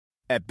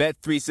At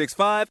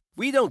Bet365,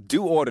 we don't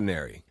do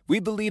ordinary. We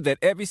believe that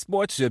every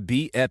sport should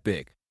be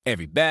epic.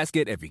 Every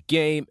basket, every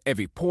game,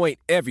 every point,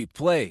 every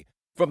play.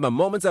 From the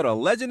moments that are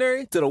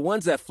legendary to the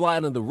ones that fly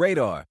under the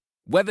radar.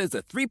 Whether it's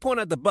a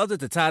three-pointer at the buzzer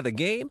to tie the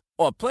game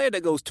or a player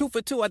that goes 2 for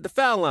 2 at the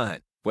foul line.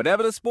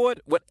 Whatever the sport,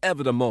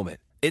 whatever the moment.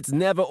 It's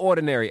never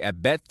ordinary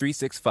at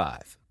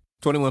Bet365.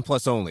 21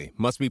 plus only.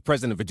 Must be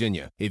present in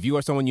Virginia. If you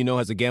or someone you know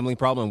has a gambling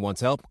problem and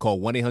wants help,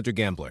 call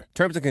 1-800-GAMBLER.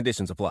 Terms and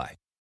conditions apply.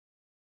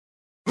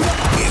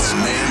 It's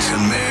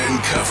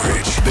man-to-man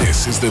coverage.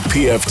 This is the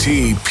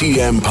PFT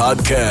PM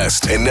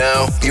podcast. And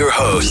now, your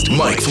host,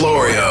 Mike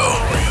Florio.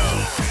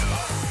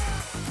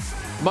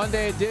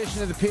 Monday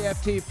edition of the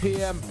PFT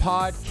PM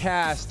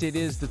podcast. It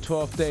is the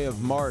 12th day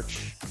of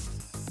March.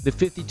 The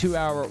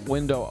 52-hour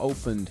window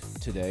opened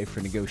today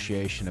for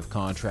negotiation of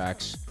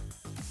contracts.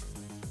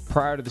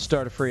 Prior to the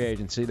start of free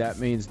agency, that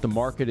means the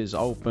market is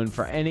open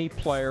for any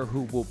player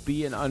who will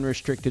be an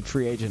unrestricted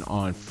free agent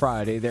on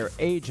Friday. Their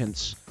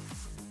agents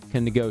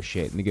can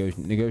negotiate.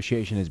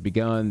 Negotiation has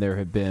begun. There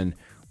have been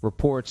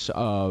reports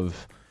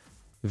of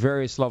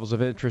various levels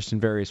of interest in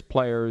various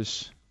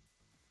players.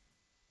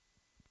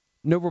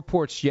 No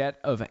reports yet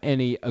of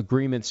any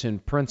agreements in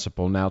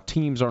principle. Now,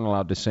 teams aren't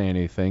allowed to say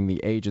anything.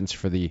 The agents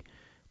for the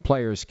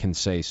players can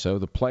say so.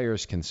 The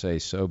players can say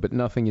so, but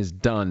nothing is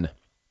done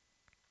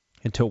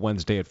until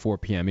Wednesday at 4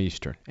 p.m.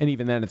 Eastern. And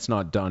even then, it's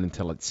not done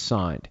until it's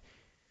signed.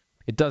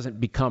 It doesn't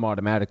become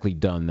automatically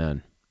done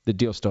then. The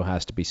deal still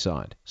has to be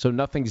signed. So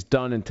nothing's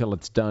done until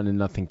it's done, and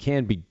nothing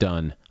can be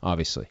done,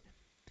 obviously,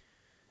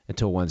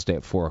 until Wednesday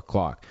at 4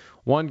 o'clock.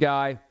 One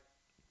guy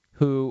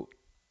who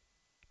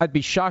I'd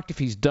be shocked if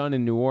he's done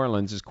in New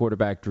Orleans is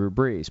quarterback Drew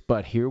Brees.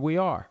 But here we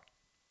are.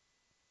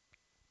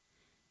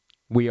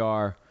 We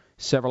are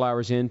several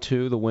hours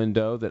into the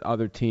window that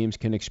other teams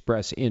can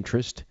express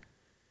interest.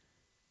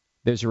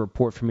 There's a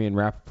report from Ian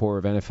Rappaport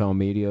of NFL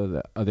Media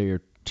that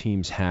other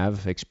teams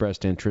have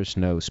expressed interest.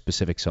 No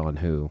specifics on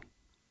who.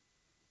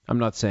 I'm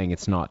not saying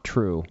it's not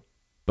true,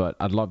 but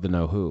I'd love to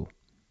know who.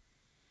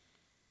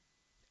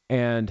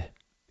 And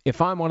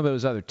if I'm one of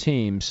those other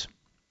teams,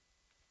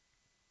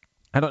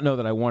 I don't know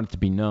that I want it to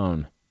be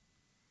known.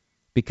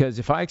 Because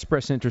if I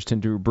express interest in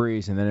Drew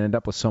Brees and then end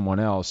up with someone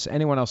else,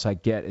 anyone else I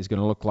get is going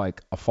to look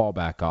like a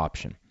fallback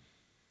option.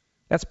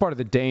 That's part of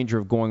the danger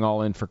of going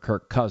all in for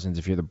Kirk Cousins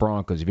if you're the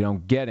Broncos. If you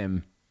don't get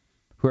him,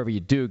 whoever you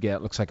do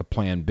get looks like a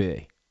plan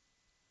B.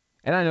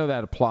 And I know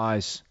that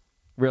applies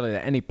really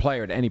to any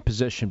player at any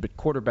position, but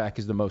quarterback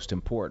is the most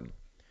important.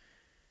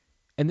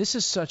 And this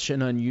is such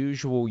an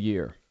unusual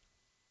year.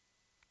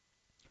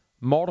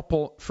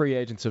 Multiple free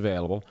agents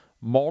available,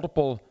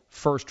 multiple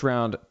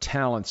first-round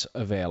talents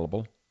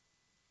available.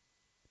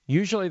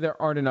 Usually there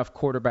aren't enough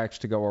quarterbacks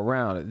to go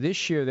around.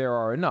 This year there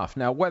are enough.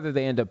 Now, whether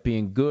they end up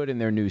being good in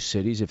their new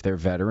cities, if they're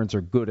veterans,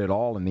 or good at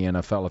all in the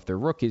NFL if they're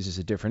rookies, is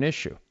a different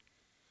issue.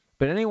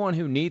 But anyone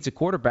who needs a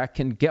quarterback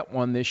can get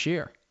one this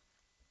year.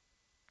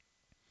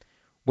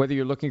 Whether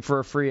you're looking for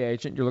a free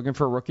agent, you're looking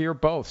for a rookie, or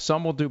both.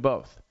 Some will do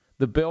both.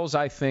 The Bills,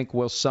 I think,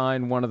 will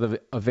sign one of the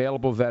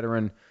available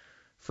veteran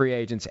free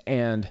agents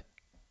and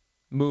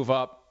move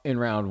up in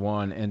round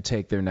one and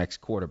take their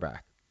next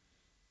quarterback.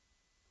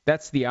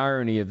 That's the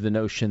irony of the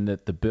notion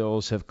that the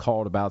Bills have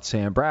called about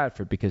Sam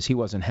Bradford, because he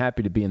wasn't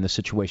happy to be in the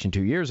situation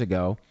 2 years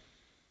ago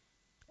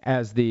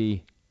as the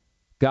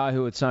guy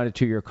who had signed a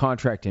 2-year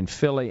contract in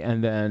Philly,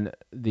 and then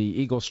the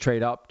Eagles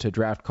trade up to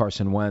draft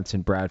Carson Wentz,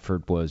 and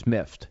Bradford was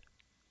miffed.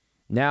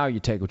 Now you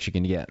take what you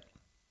can get.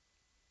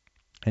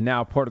 And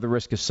now part of the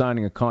risk of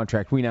signing a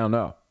contract, we now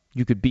know.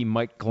 You could be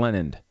Mike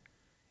Glennon.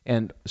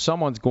 And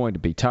someone's going to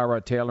be.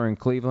 Tyrod Taylor in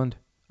Cleveland,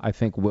 I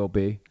think, will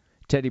be.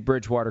 Teddy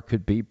Bridgewater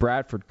could be.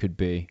 Bradford could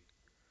be.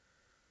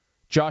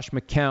 Josh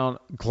McCown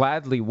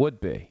gladly would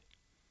be.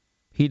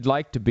 He'd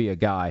like to be a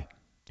guy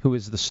who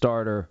is the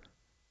starter,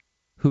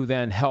 who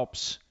then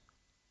helps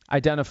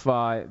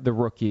identify the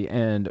rookie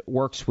and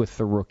works with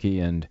the rookie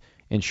and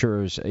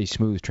ensures a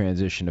smooth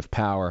transition of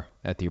power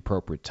at the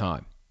appropriate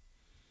time.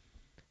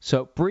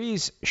 So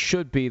Brees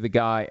should be the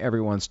guy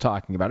everyone's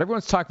talking about.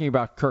 Everyone's talking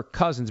about Kirk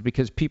Cousins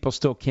because people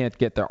still can't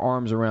get their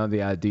arms around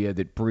the idea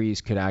that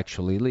Brees could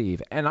actually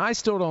leave. And I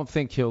still don't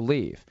think he'll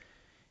leave.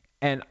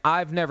 And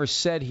I've never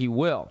said he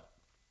will.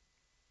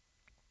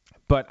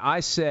 But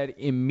I said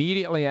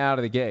immediately out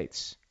of the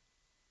gates,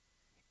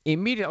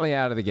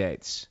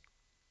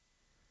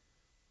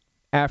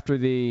 after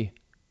the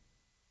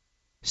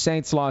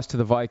Saints lost to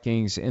the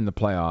Vikings in the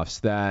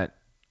playoffs, that,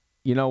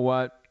 you know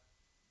what,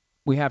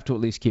 we have to at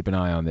least keep an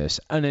eye on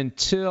this. And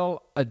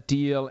until a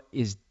deal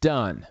is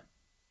done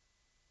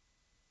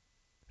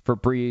for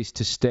Brees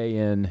to stay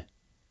in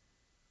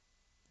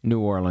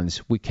New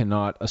Orleans, we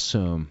cannot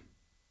assume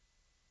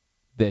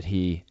that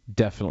he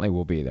definitely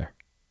will be there.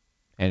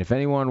 And if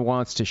anyone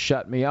wants to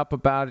shut me up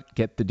about it,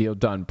 get the deal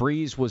done.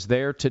 Brees was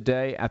there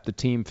today at the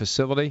team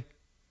facility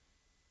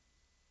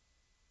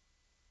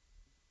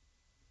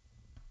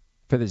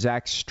for the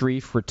Zach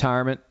Strief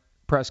retirement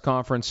press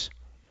conference.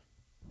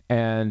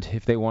 And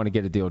if they want to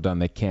get a deal done,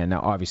 they can. Now,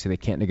 obviously, they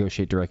can't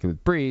negotiate directly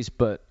with Breeze,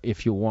 but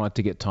if you want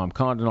to get Tom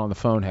Condon on the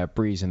phone, have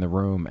Breeze in the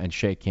room, and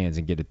shake hands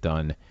and get it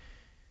done,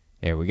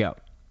 there we go.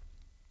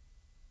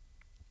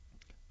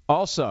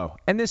 Also,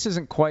 and this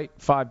isn't quite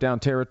 5 down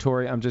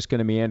territory, I'm just going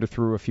to meander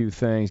through a few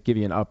things, give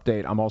you an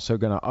update. I'm also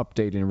going to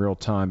update in real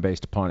time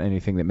based upon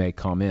anything that may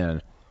come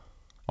in,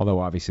 although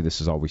obviously this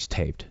is always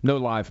taped. No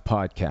live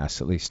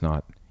podcasts, at least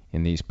not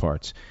in these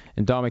parts.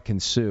 And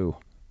Ndamukong Suh,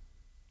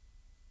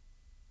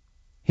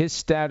 his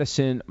status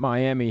in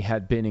Miami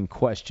had been in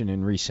question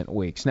in recent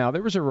weeks. Now,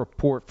 there was a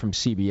report from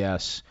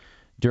CBS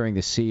during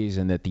the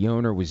season that the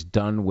owner was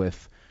done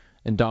with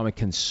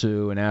Ndamukong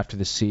Suh, and after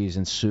the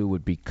season, Suh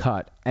would be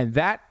cut. And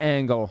that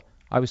angle,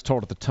 I was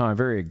told at the time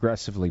very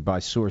aggressively by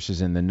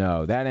sources in the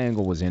know, that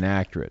angle was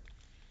inaccurate.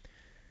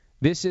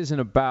 This isn't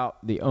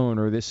about the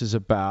owner. This is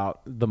about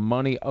the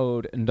money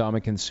owed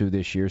Ndamukong Suh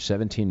this year,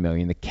 $17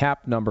 million. The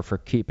cap number for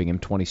keeping him,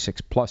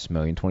 $26+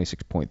 million,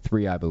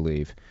 $26.3, I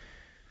believe.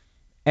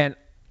 And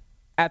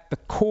at the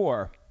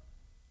core,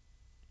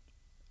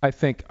 I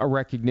think a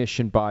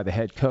recognition by the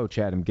head coach,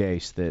 Adam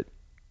Gase, that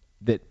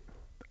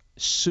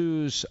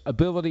Suh's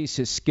abilities,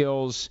 his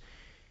skills,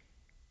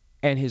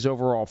 and his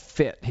overall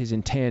fit, his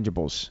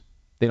intangibles,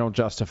 they don't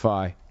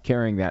justify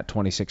carrying that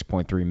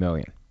 $26.3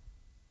 million.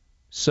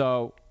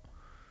 So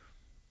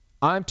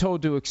I'm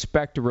told to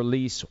expect a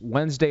release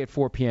Wednesday at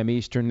 4 p.m.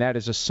 Eastern. That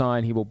is a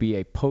sign he will be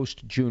a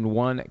post-June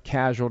 1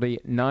 casualty.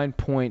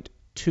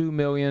 $9.2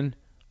 million,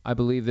 I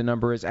believe the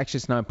number is. Actually,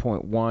 it's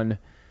 9.1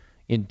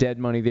 in dead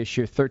money this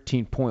year,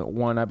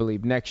 13.1, I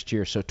believe, next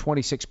year. So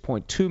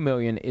 $26.2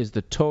 million is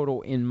the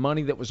total in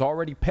money that was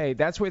already paid.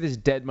 That's where this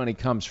dead money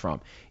comes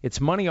from. It's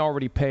money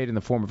already paid in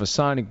the form of a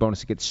signing bonus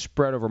that gets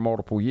spread over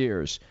multiple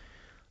years.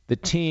 The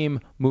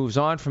team moves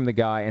on from the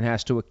guy and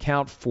has to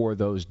account for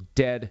those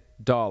dead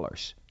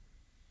dollars.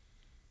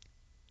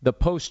 The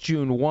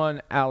post-June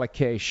 1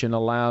 allocation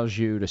allows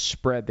you to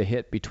spread the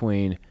hit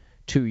between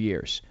 2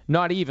 years.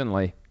 Not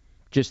evenly,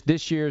 just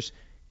this year's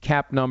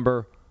cap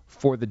number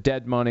for the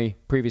dead money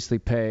previously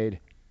paid,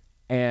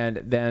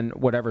 and then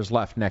whatever's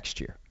left next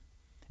year.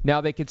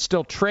 Now, they could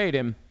still trade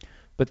him,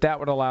 but that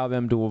would allow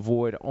them to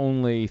avoid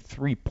only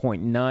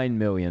 $3.9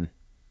 million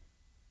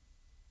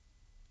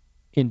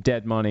in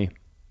dead money.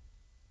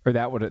 Or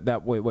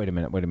wait a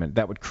minute.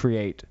 That would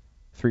create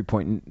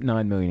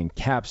 $3.9 million in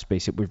cap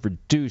space. It would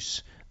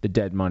reduce the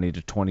dead money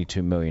to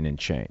 $22 million and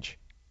change.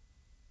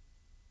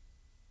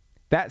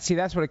 That's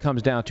what it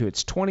comes down to.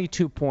 It's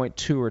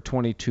 22.2 or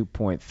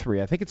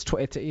 22.3. I think it's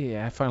I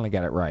finally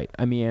got it right.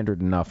 I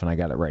meandered enough and I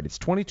got it right. It's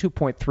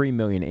 $22.3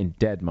 million in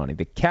dead money.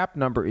 The cap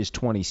number is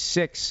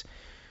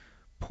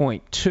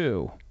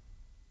 26.2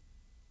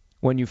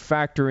 when you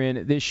factor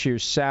in this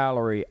year's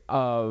salary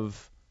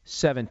of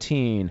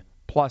 17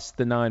 plus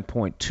the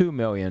 9.2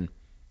 million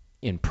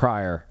in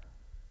prior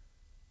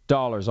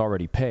dollars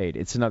already paid.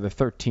 It's another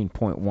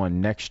 13.1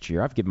 next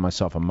year. I've given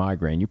myself a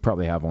migraine. You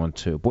probably have one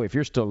too. Boy, if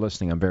you're still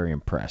listening, I'm very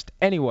impressed.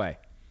 Anyway,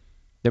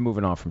 they're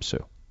moving on from Suh.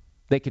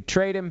 They could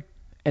trade him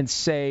and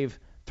save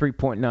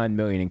 $3.9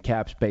 million in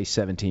cap space,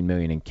 $17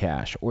 million in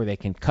cash, or they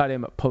can cut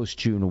him post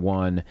June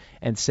 1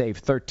 and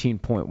save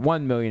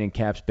 $13.1 million in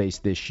cap space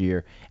this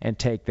year and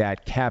take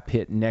that cap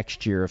hit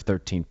next year of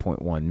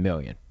 $13.1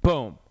 million.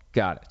 Boom,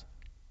 got it.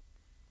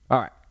 All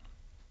right.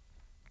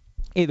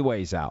 Either way,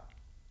 he's out.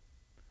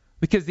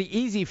 Because the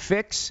easy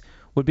fix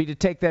would be to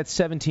take that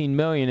 $17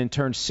 million and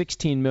turn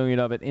 $16 million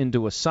of it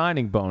into a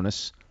signing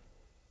bonus.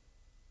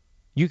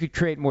 You could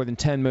create more than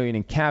 $10 million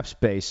in cap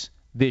space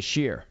this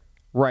year,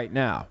 right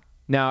now.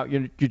 Now,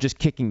 you're just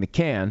kicking the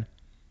can,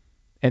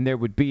 and there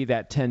would be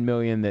that $10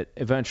 million that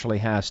eventually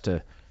has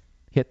to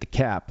hit the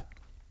cap.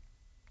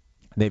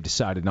 They've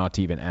decided not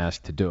to even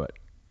ask to do it.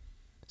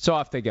 So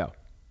off they go.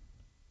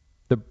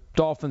 The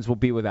Dolphins will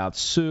be without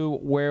Suh.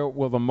 Where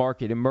will the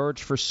market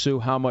emerge for Suh?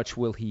 How much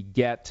will he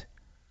get?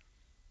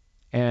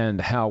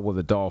 And how will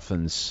the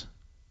Dolphins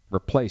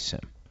replace him?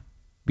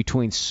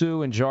 Between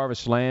Suh and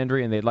Jarvis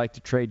Landry, and they'd like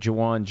to trade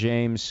Jawan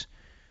James,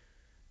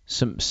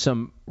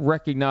 some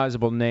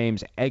recognizable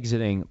names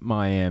exiting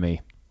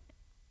Miami.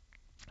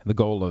 The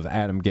goal of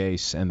Adam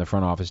Gase and the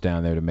front office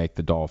down there to make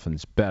the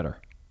Dolphins better.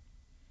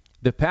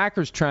 The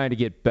Packers trying to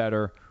get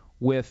better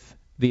with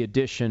the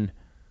addition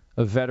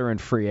of veteran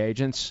free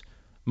agents.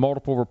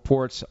 Multiple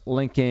reports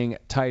linking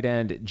tight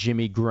end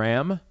Jimmy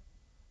Graham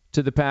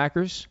to the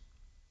Packers.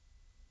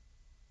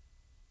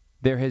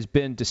 There has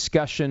been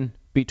discussion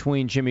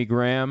between Jimmy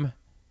Graham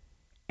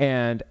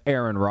and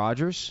Aaron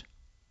Rodgers.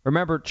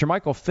 Remember,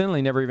 Jermichael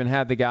Finley never even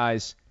had the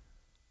guy's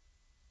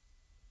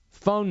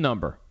phone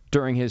number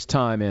during his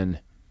time in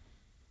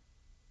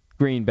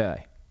Green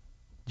Bay.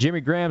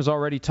 Jimmy Graham's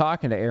already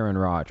talking to Aaron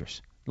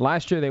Rodgers.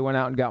 Last year they went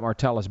out and got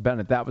Martellus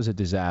Bennett. That was a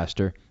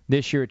disaster.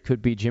 This year it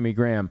could be Jimmy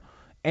Graham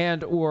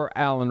and or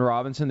Allen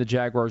Robinson, the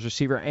Jaguars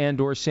receiver, and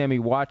or Sammy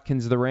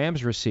Watkins, the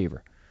Rams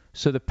receiver.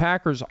 So the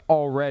Packers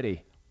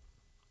already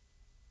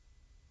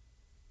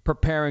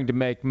preparing to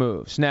make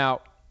moves. Now,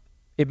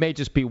 it may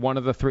just be one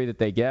of the three that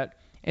they get.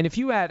 And if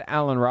you add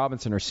Allen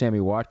Robinson or Sammy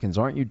Watkins,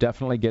 aren't you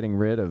definitely getting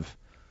rid of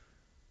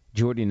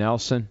Jordy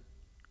Nelson,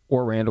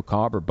 or Randall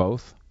Cobb, or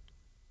both.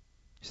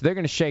 So they're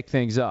going to shake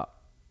things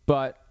up.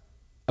 But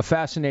a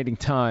fascinating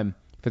time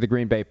for the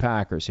Green Bay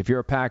Packers, if you're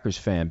a Packers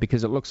fan,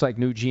 because it looks like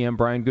new GM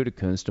Brian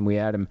Gutekunst, and we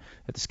had him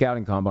at the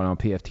Scouting Combine on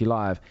PFT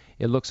Live,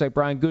 it looks like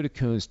Brian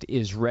Gutekunst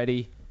is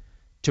ready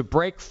to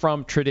break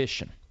from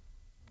tradition.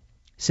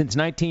 Since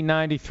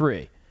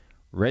 1993,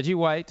 Reggie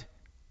White,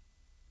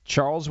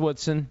 Charles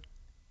Woodson,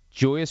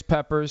 Julius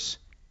Peppers,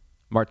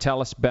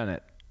 Martellus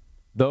Bennett.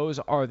 Those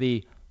are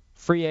the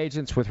free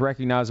agents with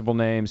recognizable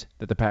names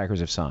that the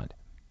Packers have signed.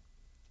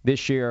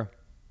 This year,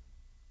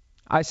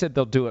 I said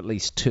they'll do at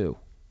least 2.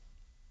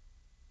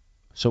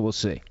 So we'll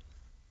see.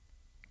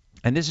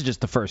 And this is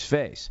just the first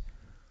phase.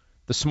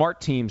 The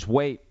smart teams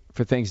wait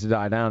for things to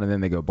die down, and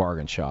then they go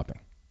bargain shopping.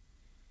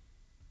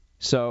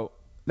 So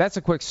that's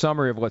a quick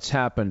summary of what's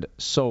happened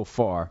so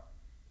far.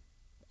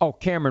 Oh,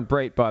 Cameron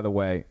Brate, by the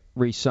way,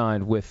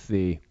 re-signed with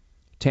the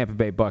Tampa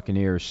Bay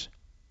Buccaneers.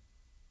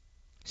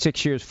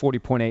 6 years,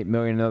 $40.8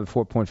 million, another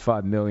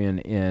 $4.5 million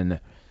in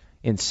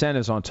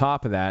incentives on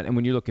top of that. And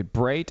when you look at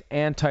Brate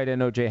and tight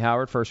end O.J.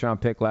 Howard, first-round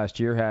pick last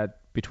year, had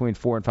between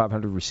 400 and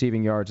 500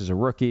 receiving yards as a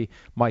rookie.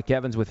 Mike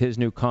Evans with his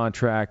new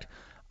contract.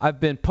 I've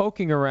been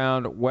poking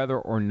around whether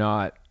or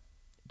not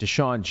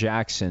Deshaun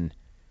Jackson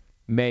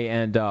may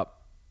end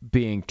up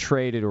being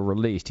traded or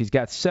released. He's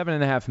got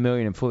 $7.5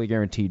 million in fully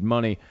guaranteed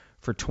money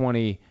for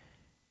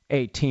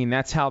 2018.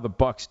 That's how the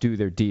Bucs do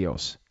their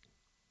deals.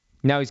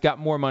 Now he's got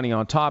more money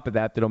on top of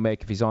that he'll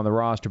make if he's on the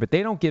roster, but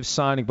they don't give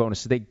signing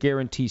bonuses. They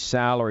guarantee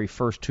salary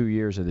first 2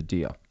 years of the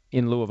deal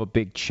in lieu of a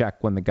big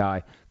check when the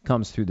guy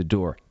comes through the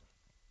door.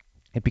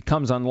 It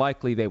becomes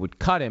unlikely they would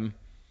cut him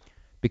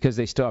because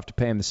they still have to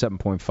pay him the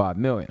 $7.5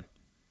 million.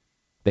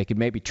 They could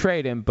maybe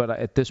trade him, but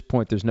at this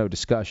point there's no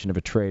discussion of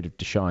a trade of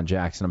Deshaun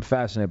Jackson. I'm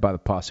fascinated by the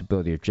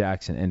possibility of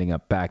Jackson ending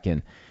up back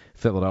in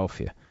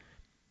Philadelphia,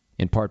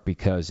 in part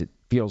because it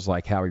feels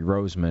like Howie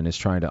Roseman is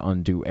trying to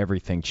undo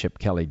everything Chip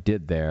Kelly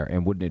did there,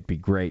 and wouldn't it be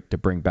great to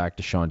bring back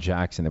Deshaun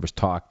Jackson? There was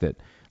talk that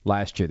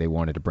last year they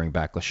wanted to bring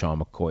back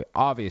LaShawn McCoy.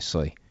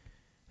 Obviously,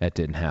 that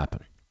didn't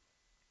happen.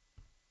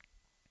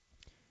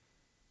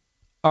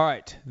 All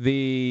right,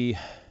 the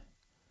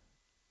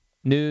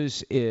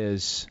news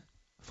is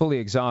fully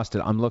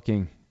exhausted. I'm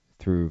looking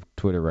through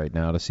Twitter right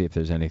now to see if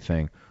there's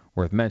anything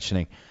worth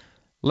mentioning.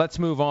 Let's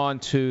move on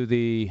to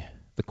the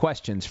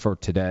questions for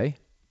today,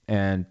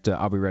 and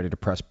I'll be ready to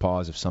press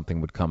pause if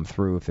something would come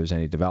through, if there's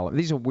any development.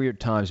 These are weird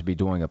times to be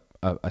doing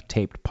a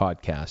taped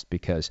podcast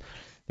because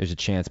there's a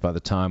chance by the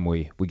time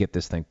we get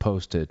this thing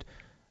posted,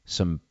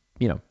 some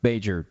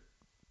major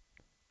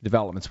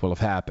developments will have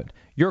happened.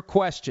 Your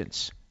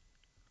questions.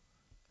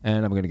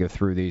 And I'm going to go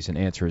through these and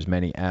answer as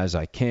many as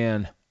I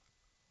can.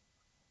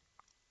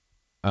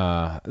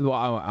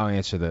 I'll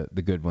answer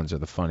the good ones or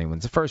the funny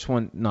ones. The first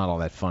one, not all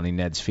that funny,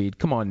 Ned's Feed.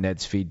 Come on,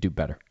 Ned's Feed, do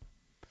better.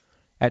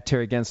 At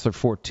Terry Gensler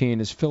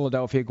 14, is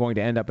Philadelphia going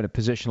to end up in a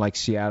position like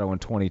Seattle in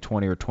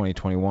 2020 or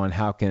 2021?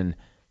 How can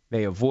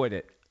they avoid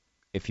it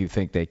if you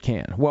think they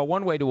can? Well,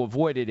 one way to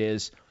avoid it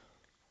is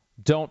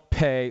don't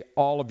pay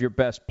all of your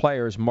best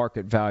players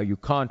market value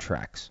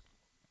contracts.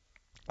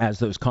 As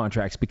those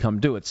contracts become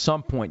due, at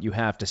some point you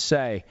have to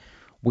say,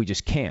 we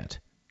just can't.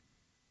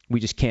 We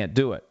just can't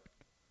do it.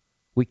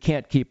 We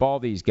can't keep all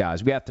these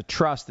guys. We have to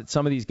trust that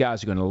some of these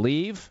guys are going to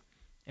leave,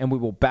 and we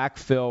will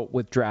backfill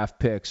with draft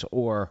picks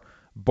or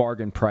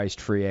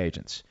bargain-priced free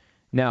agents.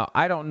 Now,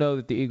 I don't know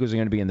that the Eagles are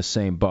going to be in the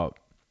same boat.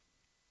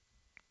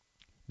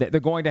 They're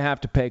going to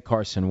have to pay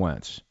Carson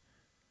Wentz.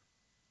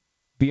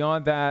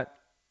 Beyond that,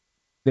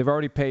 they've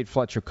already paid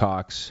Fletcher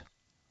Cox.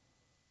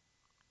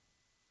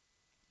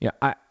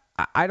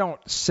 I don't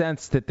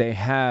sense that they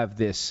have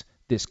this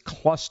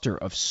cluster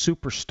of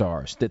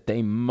superstars that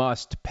they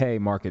must pay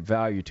market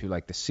value to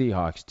like the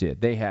Seahawks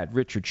did. They had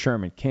Richard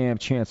Sherman, Cam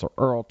Chancellor,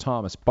 Earl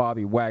Thomas,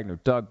 Bobby Wagner,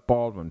 Doug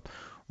Baldwin,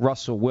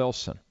 Russell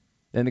Wilson.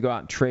 Then they go out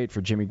and trade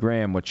for Jimmy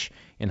Graham, which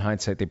in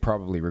hindsight they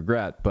probably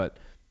regret. But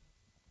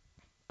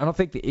I don't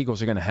think the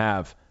Eagles are going to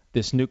have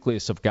this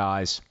nucleus of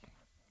guys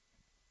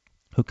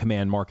who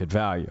command market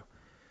value.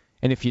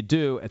 And if you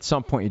do, at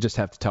some point you just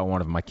have to tell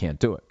one of them, I can't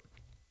do it.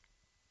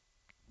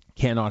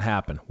 Cannot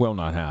happen. Will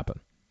not happen.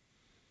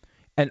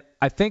 And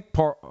I think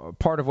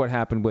part of what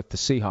happened with the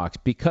Seahawks,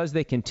 because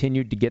they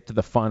continued to get to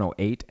the final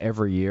 8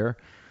 every year,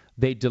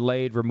 they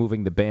delayed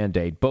removing the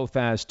Band-Aid, both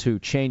as to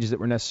changes that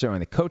were necessary on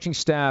the coaching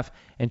staff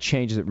and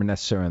changes that were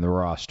necessary on the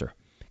roster.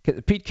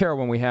 Pete Carroll,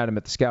 when we had him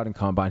at the Scouting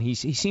Combine, he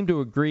seemed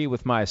to agree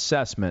with my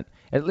assessment,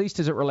 at least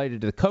as it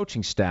related to the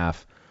coaching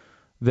staff,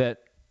 that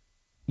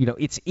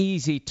it's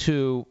easy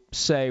to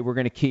say we're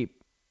going to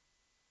keep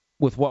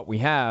with what we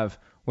have.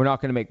 We're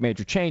not going to make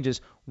major changes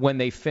when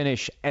they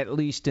finish at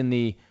least in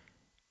the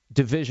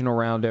divisional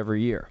round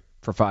every year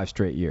for 5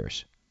 straight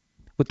years.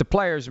 With the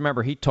players,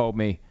 remember, he told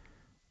me,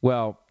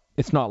 well,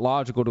 it's not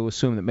logical to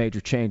assume that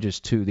major changes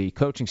to the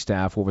coaching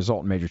staff will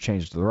result in major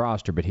changes to the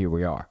roster, but here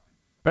we are.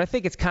 But I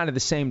think it's kind of the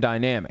same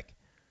dynamic.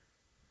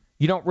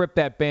 You don't rip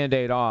that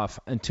Band-Aid off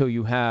until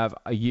you have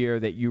a year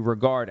that you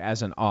regard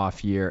as an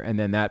off year, and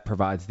then that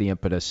provides the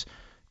impetus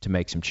to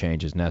make some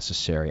changes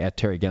necessary. At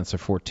Terry Gensler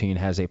 14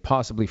 has a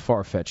possibly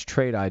far-fetched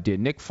trade idea.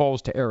 Nick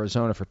Foles to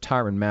Arizona for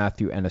Tyrann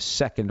Mathieu and a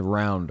second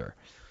rounder.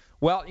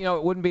 Well,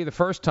 it wouldn't be the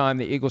first time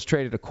the Eagles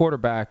traded a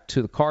quarterback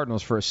to the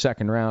Cardinals for a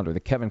second rounder. The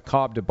Kevin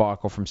Kolb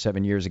debacle from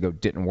 7 years ago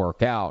didn't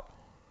work out.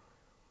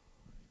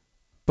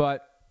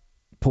 But,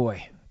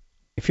 boy,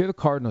 if you're the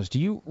Cardinals, do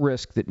you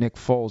risk that Nick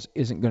Foles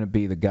isn't going to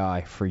be the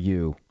guy for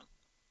you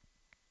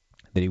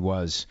that he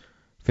was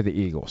for the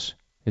Eagles?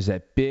 Is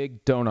that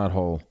big donut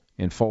hole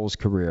in Foles'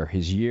 career,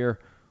 his year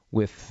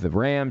with the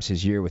Rams,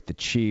 his year with the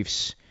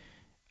Chiefs.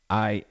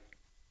 I'd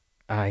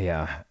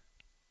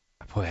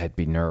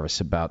be nervous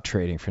about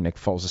trading for Nick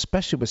Foles,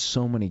 especially with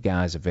so many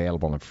guys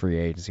available in free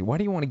agency. Why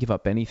do you want to give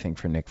up anything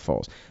for Nick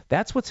Foles?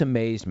 That's what's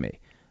amazed me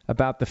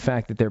about the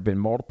fact that there have been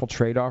multiple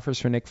trade offers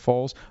for Nick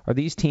Foles. Are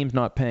these teams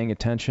not paying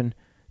attention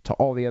to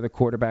all the other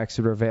quarterbacks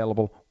that are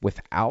available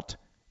without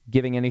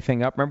giving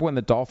anything up? Remember when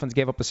the Dolphins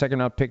gave up a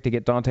second-round pick to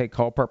get Dante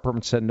Culpepper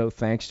and said no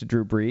thanks to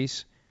Drew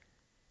Brees?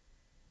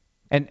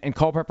 And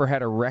Culpepper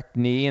had a wrecked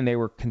knee, and they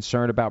were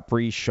concerned about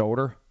Brees'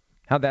 shoulder.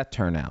 How'd that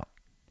turn out?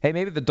 Hey,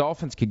 maybe the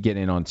Dolphins could get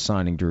in on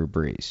signing Drew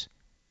Brees.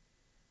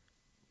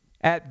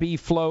 At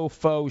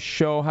BFlowFo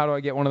Show, how do I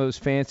get one of those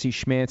fancy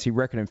schmancy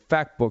record and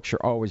fact books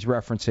you're always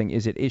referencing?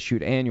 Is it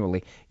issued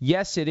annually?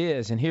 Yes, it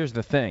is, and here's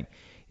the thing.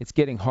 It's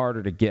getting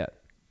harder to get.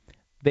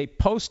 They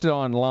post it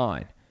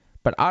online,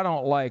 but I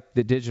don't like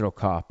the digital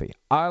copy.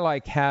 I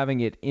like having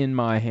it in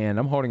my hand.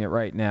 I'm holding it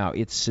right now.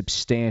 It's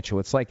substantial.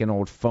 It's like an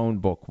old phone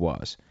book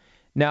was.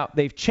 Now,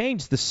 they've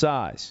changed the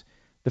size.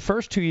 The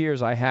first 2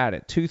 years I had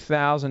it,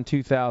 2000,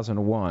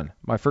 2001,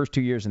 my first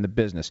 2 years in the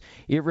business,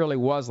 it really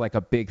was like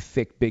a big,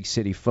 thick, big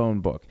city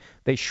phone book.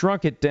 They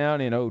shrunk it down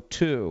in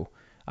 2002.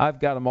 I've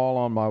got them all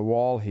on my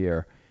wall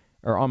here,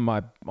 or on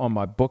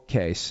my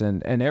bookcase,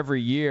 and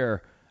every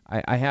year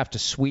I have to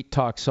sweet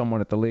talk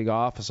someone at the league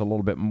office a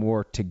little bit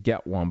more to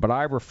get one, but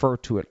I refer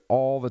to it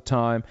all the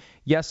time.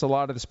 Yes, a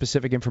lot of the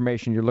specific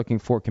information you're looking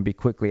for can be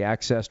quickly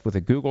accessed with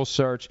a Google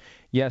search.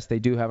 Yes, they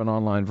do have an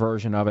online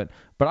version of it,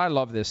 but I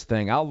love this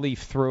thing. I'll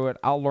leaf through it.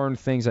 I'll learn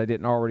things I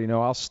didn't already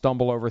know. I'll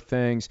stumble over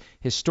things,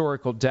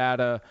 historical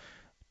data.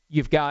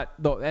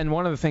 And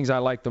one of the things I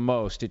like the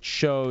most, it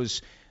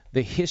shows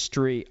the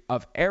history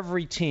of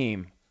every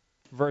team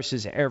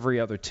versus every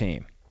other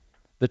team.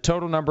 The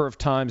total number of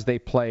times they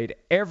played,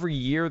 every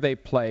year they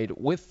played,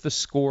 with the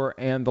score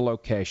and the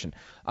location.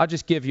 I'll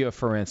just give you a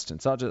for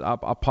instance. I'll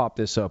pop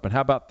this open.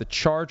 How about the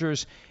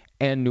Chargers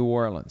and New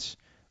Orleans?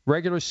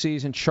 Regular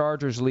season,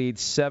 Chargers lead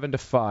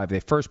 7-5. They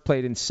first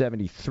played in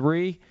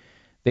 73.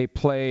 They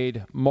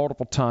played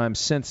multiple times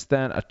since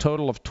then, a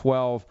total of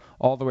 12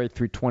 all the way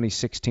through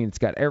 2016. It's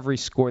got every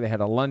score. They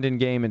had a London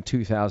game in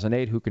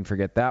 2008. Who can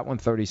forget that one?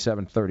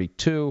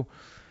 37-32.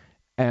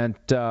 And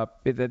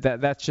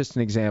that's just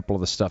an example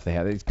of the stuff they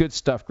have. It's good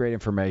stuff, great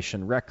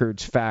information,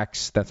 records,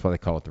 facts. That's why they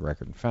call it the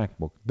Record and Fact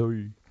Book.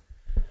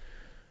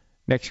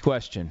 Next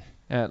question.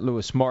 At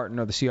Lewis Martin,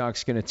 are the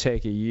Seahawks going to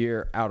take a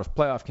year out of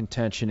playoff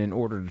contention in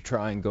order to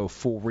try and go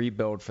full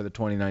rebuild for the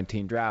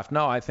 2019 draft?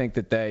 No, I think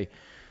that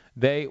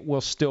they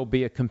will still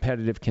be a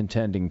competitive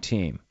contending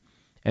team.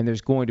 And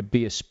there's going to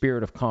be a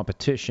spirit of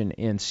competition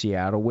in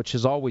Seattle, which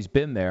has always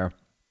been there.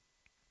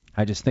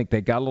 I just think they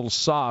got a little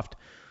soft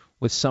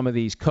with some of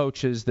these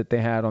coaches that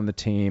they had on the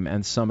team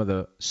and some of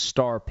the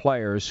star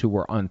players who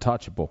were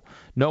untouchable.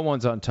 No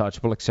one's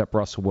untouchable except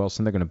Russell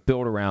Wilson. They're going to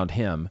build around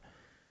him,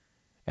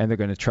 and they're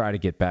going to try to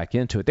get back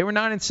into it. They were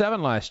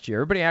 9-7 last year.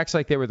 Everybody acts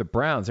like they were the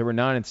Browns. They were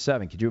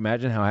 9-7. Could you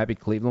imagine how happy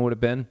Cleveland would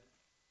have been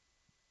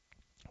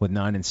with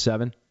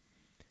 9-7?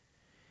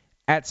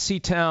 At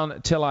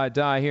C-Town Till I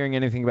Die, hearing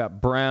anything about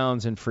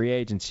Browns and free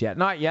agents yet?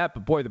 Not yet,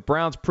 but boy, the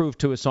Browns proved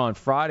to us on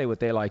Friday what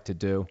they like to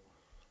do.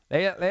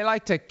 They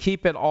like to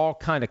keep it all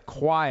kind of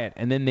quiet,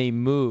 and then they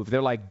move.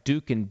 They're like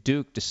Duke and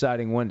Duke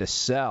deciding when to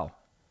sell.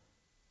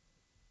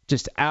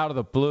 Just out of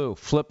the blue,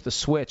 flip the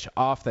switch,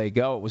 off they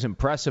go. It was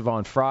impressive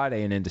on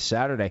Friday and into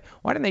Saturday.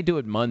 Why didn't they do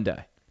it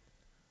Monday?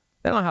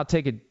 They don't know how to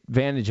take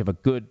advantage of a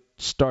good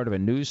start of a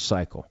news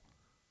cycle.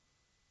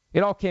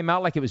 It all came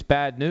out like it was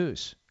bad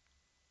news.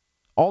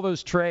 All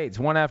those trades,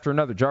 one after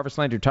another. Jarvis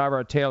Landry,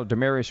 Tyrod Taylor,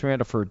 Demarius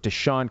Randall for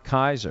Deshaun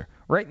Kaiser.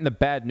 Right in the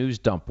bad news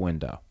dump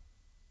window.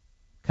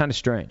 Kind of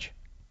strange.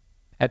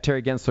 At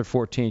Terry Gensler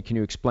 14, can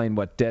you explain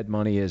what dead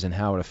money is and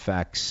how it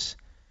affects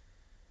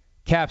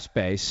cap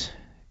space?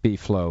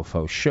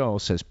 BFlowFo Show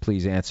says,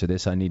 please answer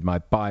this. I need my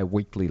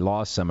bi-weekly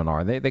law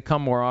seminar. They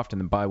come more often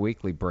than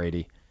bi-weekly,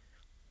 Brady.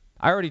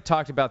 I already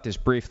talked about this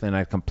briefly, and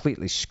I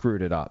completely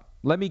screwed it up.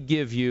 Let me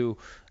give you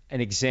an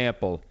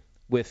example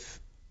with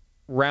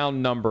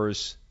round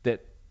numbers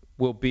that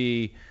will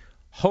be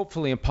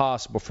hopefully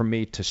impossible for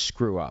me to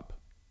screw up.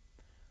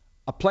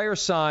 A player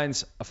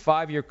signs a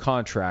 5-year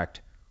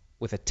contract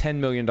with a $10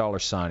 million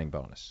signing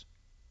bonus.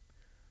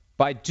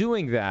 By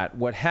doing that,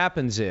 what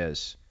happens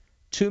is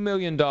 $2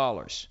 million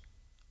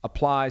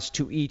applies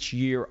to each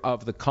year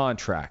of the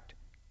contract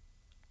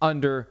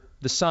under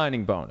the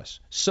signing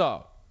bonus.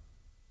 So,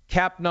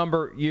 cap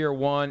number year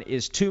one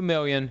is $2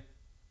 million,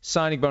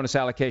 signing bonus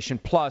allocation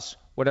plus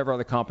whatever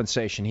other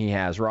compensation he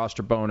has,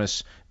 roster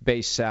bonus,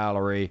 base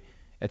salary,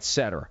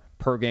 etc.,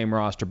 per game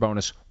roster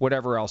bonus,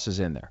 whatever else is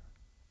in there.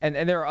 And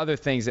there are other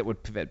things that would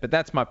fit, but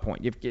that's my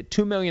point. You get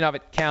 $2 million of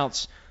it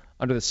counts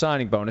under the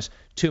signing bonus,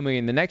 $2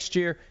 million the next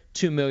year,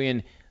 $2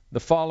 million the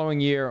following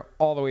year,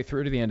 all the way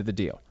through to the end of the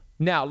deal.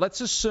 Now,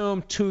 let's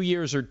assume 2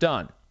 years are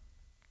done,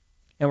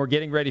 and we're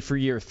getting ready for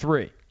year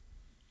 3.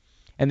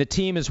 And the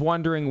team is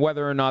wondering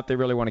whether or not they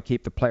really want to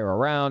keep the player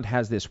around.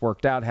 Has this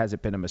worked out? Has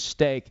it been a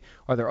mistake?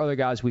 Are there other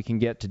guys we can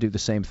get to do the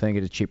same thing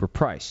at a cheaper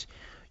price?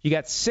 You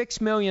got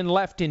 $6 million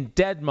left in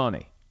dead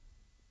money,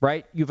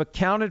 right? You've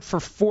accounted for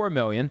 $4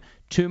 million,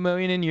 $2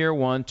 million in year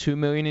 1, $2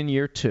 million in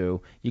year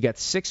 2. You got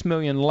 $6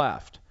 million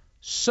left.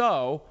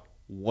 So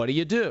what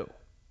do?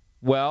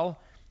 Well,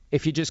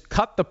 if you just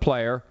cut the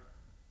player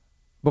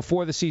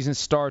before the season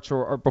starts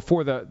or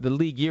before the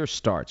league year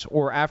starts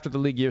or after the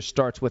league year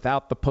starts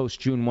without the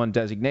post-June 1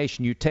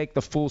 designation, you take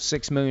the full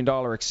 $6 million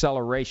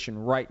acceleration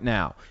right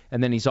now,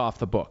 and then he's off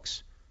the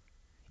books.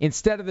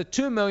 Instead of the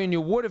 $2 million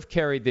you would have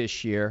carried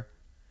this year,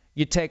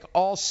 you take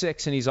all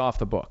 6 and he's off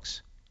the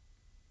books.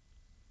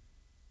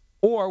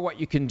 Or what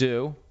you can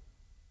do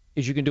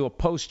is you can do a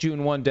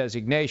post-June 1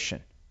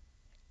 designation,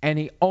 and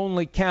he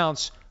only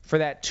counts for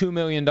that $2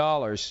 million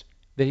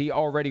that he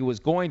already was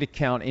going to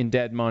count in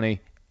dead money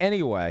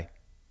anyway,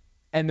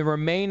 and the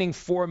remaining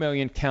 $4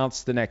 million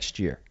counts the next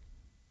year.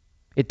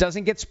 It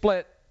doesn't get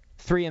split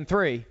 3 and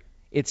 3.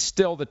 It's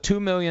still the $2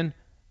 million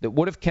that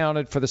would have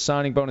counted for the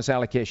signing bonus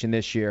allocation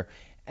this year,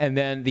 and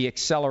then the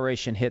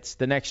acceleration hits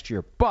the next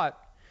year. But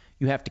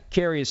you have to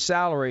carry his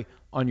salary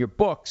on your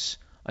books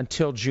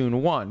until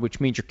June 1, which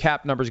means your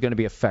cap number is going to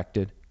be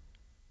affected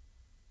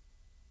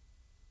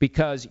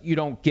because you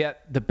don't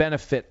get the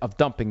benefit of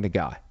dumping the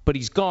guy. But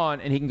he's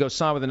gone, and he can go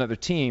sign with another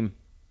team,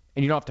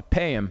 and you don't have to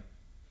pay him,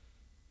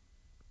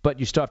 but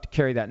you still have to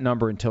carry that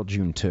number until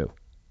June 2.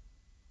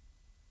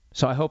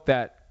 So I hope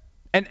that,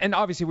 and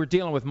obviously we're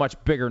dealing with much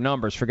bigger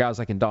numbers for guys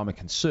like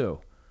Ndamukong Suh,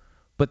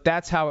 but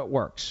that's how it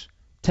works.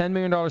 $10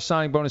 million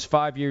signing bonus,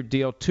 5-year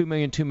deal, $2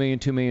 million, $2 million,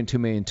 $2 million, $2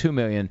 million, $2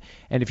 million.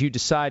 And if you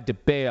decide to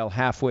bail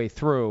halfway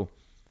through,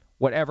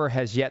 whatever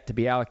has yet to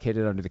be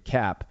allocated under the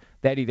cap,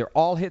 that either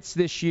all hits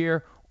this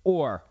year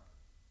or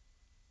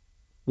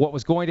what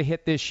was going to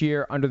hit this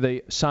year under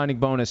the signing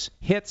bonus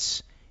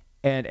hits,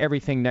 and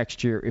everything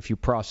next year if you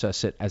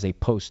process it as a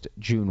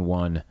post-June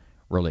 1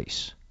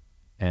 release.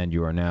 And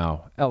you are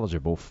now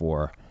eligible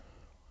for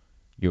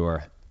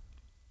your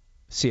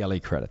CLE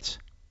credits.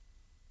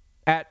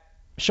 At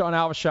Sean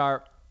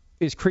Alvashire,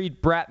 is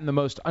Creed Bratton the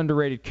most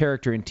underrated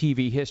character in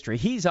TV history?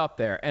 He's up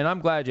there, and I'm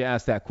glad you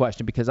asked that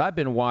question because I've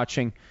been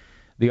watching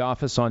The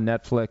Office on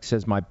Netflix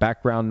as my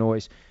background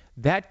noise.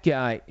 That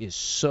guy is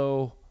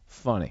so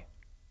funny.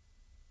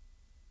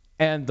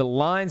 And the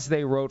lines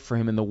they wrote for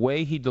him and the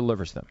way he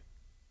delivers them.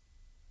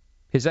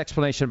 His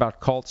explanation about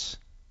cults.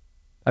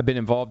 I've been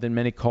involved in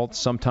many cults,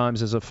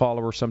 sometimes as a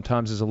follower,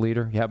 sometimes as a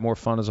leader. You have more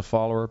fun as a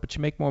follower, but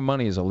you make more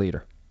money as a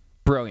leader.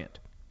 Brilliant.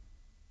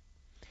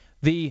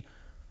 The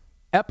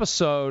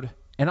episode,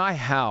 and I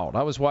howled,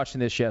 I was watching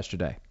this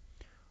yesterday,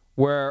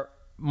 where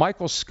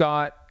Michael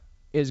Scott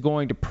is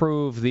going to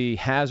prove the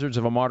hazards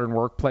of a modern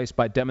workplace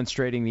by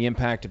demonstrating the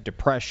impact of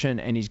depression,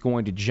 and he's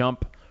going to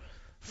jump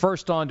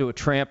first onto a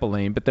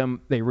trampoline, but then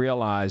they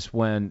realize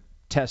when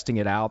testing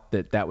it out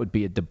that that would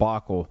be a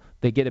debacle.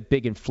 They get a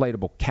big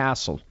inflatable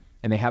castle,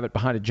 and they have it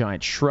behind a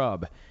giant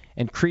shrub,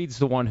 and Creed's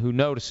the one who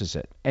notices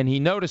it. And he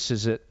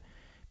notices it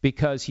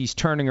because he's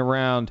turning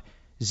around,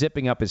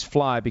 zipping up his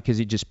fly because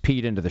he just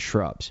peed into the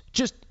shrubs.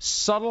 Just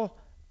subtle,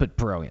 but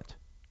brilliant.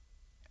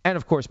 And,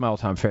 of course, my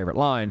all-time favorite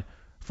line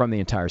from the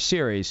entire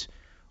series,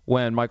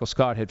 when Michael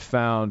Scott had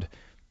found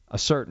a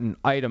certain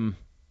item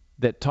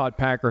that Todd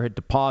Packer had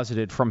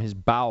deposited from his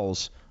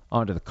bowels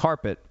onto the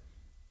carpet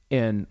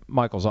in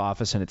Michael's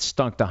office, and it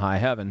stunk to high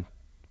heaven.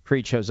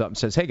 Creed shows up and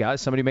says, "Hey, guys,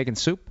 somebody making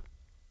soup?"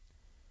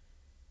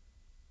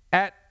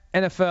 At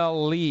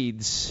NFL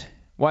Leads,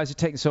 why is it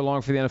taking so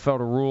long for the NFL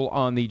to rule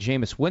on the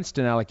Jameis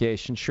Winston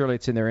allegation? Surely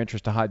it's in their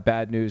interest to hide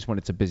bad news when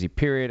it's a busy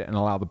period and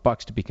allow the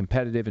Bucs to be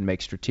competitive and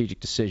make strategic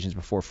decisions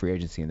before free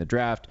agency and the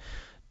draft.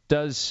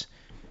 Does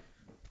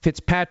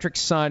Fitzpatrick's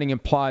signing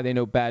imply they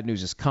know bad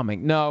news is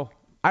coming? No,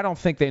 I don't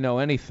think they know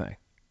anything.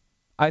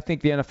 I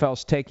think the NFL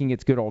is taking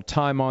its good old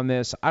time on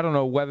this. I don't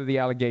know whether the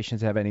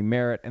allegations have any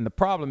merit. And the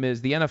problem is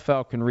the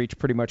NFL can reach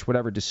pretty much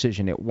whatever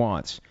decision it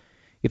wants.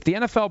 If the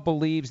NFL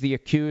believes the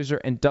accuser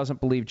and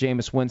doesn't believe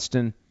Jameis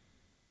Winston,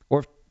 or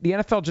if the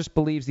NFL just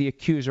believes the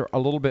accuser a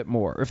little bit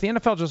more, or if the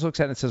NFL just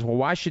looks at it and says, well,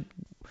 why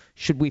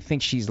should we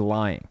think she's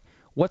lying?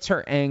 What's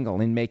her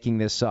angle in making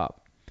this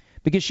up?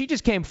 Because she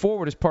just came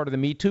forward as part of the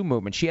Me Too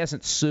movement. She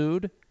hasn't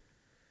sued.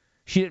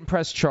 She didn't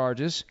press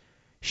charges.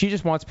 She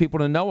just wants people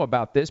to know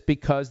about this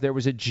because there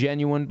was a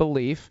genuine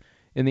belief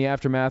in the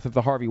aftermath of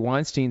the Harvey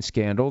Weinstein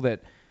scandal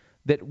that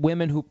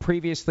women who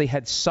previously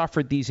had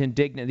suffered these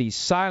indignities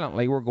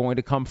silently were going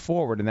to come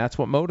forward, and that's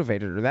what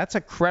motivated her. That's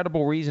a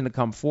credible reason to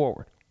come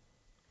forward.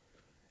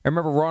 I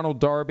remember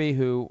Ronald Darby,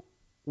 who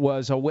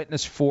was a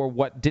witness for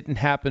what didn't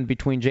happen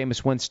between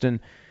Jameis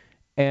Winston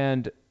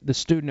and the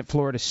student at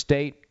Florida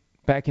State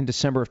back in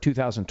December of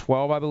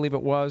 2012, I believe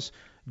it was.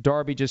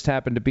 Darby just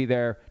happened to be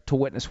there to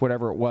witness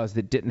whatever it was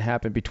that didn't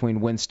happen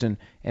between Winston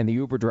and the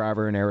Uber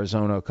driver in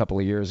Arizona a couple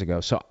of years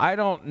ago. So I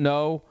don't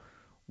know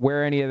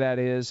where any of that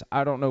is.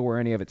 I don't know where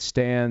any of it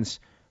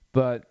stands,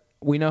 but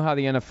we know how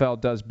the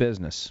NFL does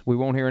business. We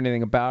won't hear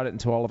anything about it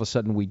until all of a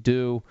sudden we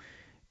do.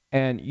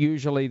 And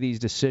usually these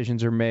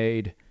decisions are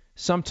made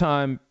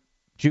sometime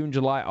June,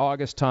 July,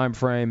 August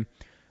timeframe,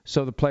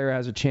 so the player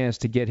has a chance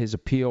to get his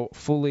appeal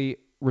fully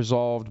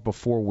resolved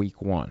before week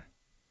 1.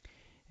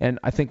 And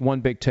I think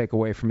one big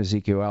takeaway from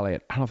Ezekiel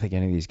Elliott, I don't think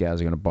any of these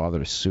guys are going to bother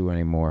to sue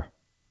anymore.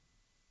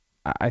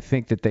 I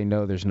think that they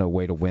know there's no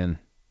way to win.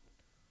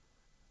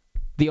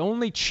 The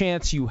only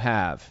chance you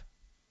have,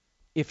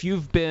 if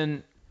you've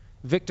been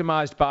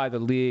victimized by the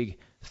league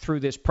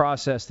through this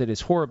process that is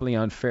horribly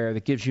unfair,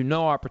 that gives you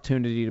no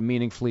opportunity to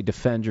meaningfully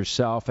defend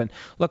yourself. And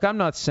look, I'm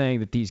not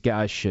saying that these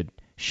guys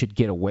should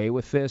get away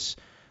with this,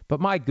 but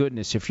my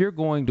goodness, if you're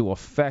going to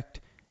affect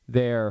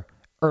their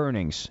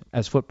earnings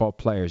as football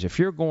players, if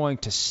you're going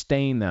to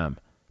stain them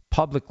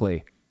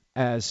publicly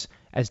as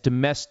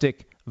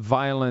domestic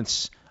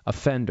violence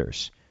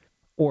offenders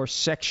or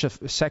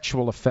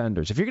sexual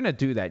offenders, if you're going to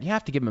do that, you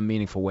have to give them a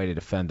meaningful way to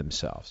defend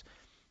themselves.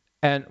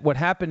 And what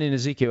happened in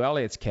Ezekiel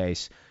Elliott's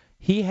case,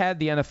 he had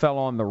the NFL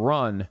on the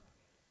run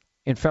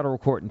in federal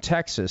court in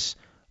Texas,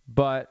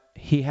 but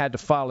he had to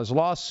file his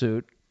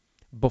lawsuit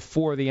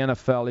before the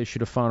NFL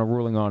issued a final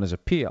ruling on his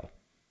appeal.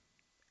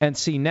 And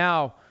see,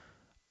 now,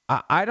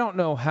 I don't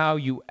know how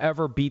you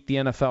ever beat the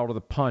NFL to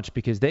the punch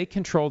because they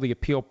control the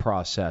appeal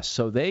process.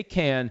 So they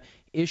can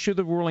issue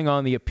the ruling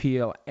on the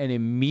appeal and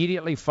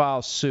immediately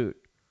file suit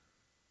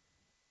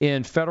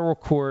in federal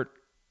court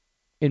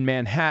in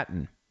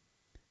Manhattan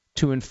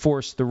to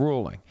enforce the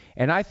ruling.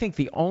 And I think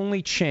the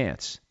only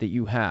chance that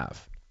you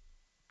have,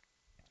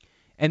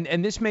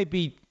 and this may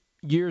be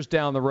years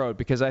down the road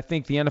because I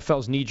think the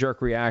NFL's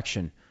knee-jerk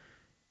reaction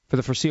for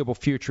the foreseeable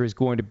future is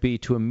going to be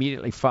to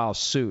immediately file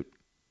suit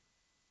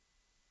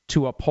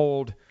to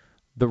uphold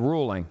the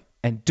ruling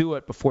and do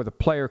it before the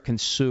player can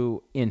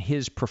sue in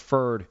his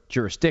preferred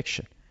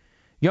jurisdiction.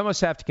 You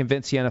almost have to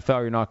convince the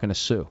NFL you're not going to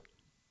sue.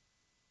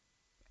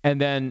 And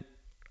then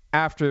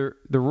after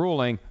the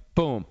ruling,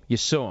 boom, you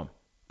sue them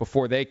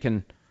before they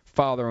can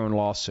file their own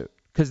lawsuit.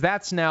 Because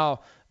that's now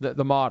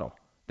the model.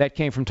 That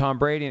came from Tom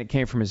Brady and it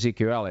came from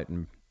Ezekiel Elliott.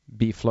 And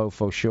B-Flow,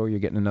 faux show, you're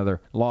getting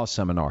another law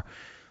seminar.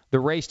 The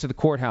race to the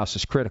courthouse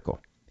is critical.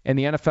 And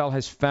the NFL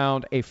has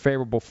found a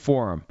favorable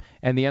forum.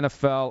 And the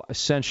NFL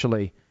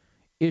essentially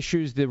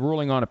issues the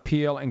ruling on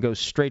appeal and goes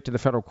straight to the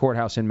federal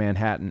courthouse in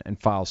Manhattan and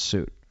files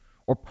suit.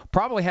 Or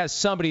probably has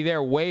somebody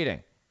there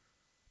waiting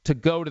to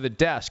go to the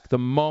desk the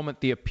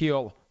moment the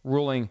appeal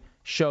ruling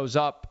shows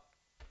up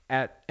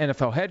at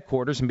NFL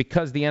headquarters. And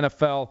because the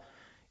NFL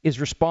is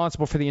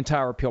responsible for the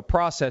entire appeal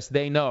process,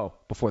 they know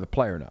before the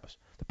player knows.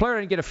 The player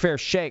didn't get a fair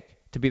shake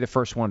to be the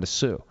first one to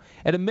sue.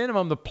 At a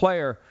minimum, the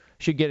player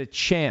should get a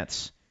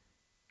chance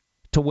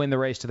to win the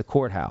race to the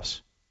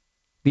courthouse.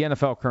 The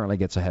NFL currently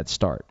gets a head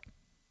start.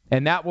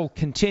 And that will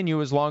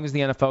continue as long as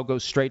the NFL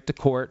goes straight to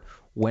court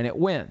when it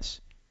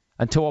wins.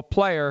 Until a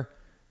player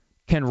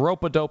can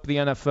rope-a-dope the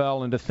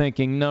NFL into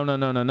thinking, no,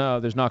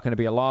 there's not going to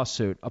be a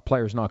lawsuit, a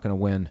player's not going to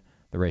win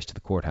the race to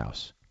the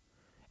courthouse.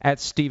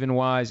 At Stephen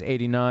Wise,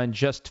 89,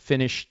 just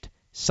finished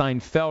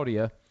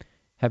Seinfeldia.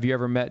 Have you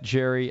ever met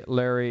Jerry,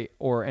 Larry,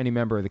 or any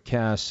member of the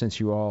cast since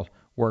you all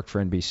work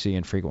for NBC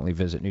and frequently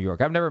visit New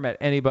York? I've never met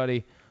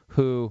anybody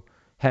who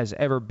has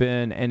ever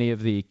been any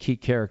of the key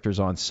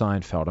characters on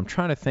Seinfeld. I'm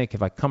trying to think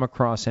if I come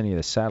across any of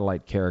the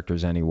satellite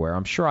characters anywhere.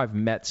 I'm sure I've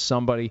met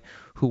somebody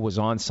who was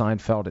on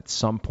Seinfeld at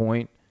some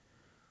point,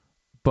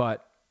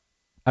 but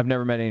I've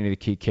never met any of the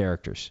key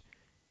characters.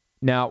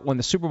 Now, when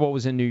the Super Bowl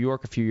was in New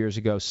York a few years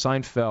ago,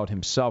 Seinfeld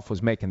himself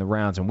was making the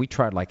rounds, and we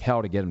tried like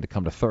hell to get him to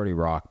come to 30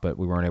 Rock, but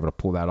we weren't able to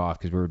pull that off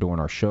because we were doing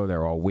our show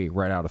there all week,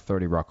 right out of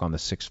 30 Rock on the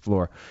 6th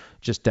floor,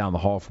 just down the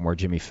hall from where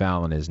Jimmy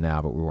Fallon is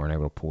now, but we weren't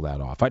able to pull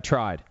that off. I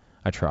tried.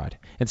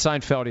 And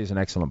Seinfeldia is an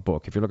excellent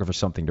book if you're looking for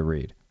something to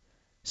read.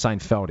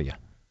 Seinfeldia.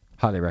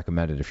 Highly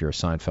recommended if you're a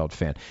Seinfeld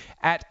fan.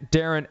 At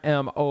Darren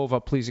M.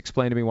 Ova, please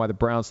explain to me why the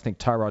Browns think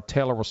Tyrod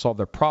Taylor will solve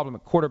their problem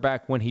at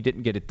quarterback when he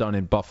didn't get it done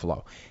in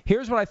Buffalo.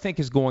 Here's what I think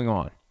is going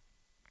on.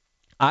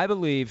 I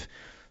believe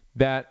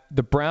that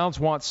the Browns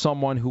want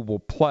someone who will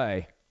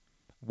play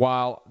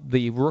while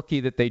the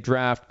rookie that they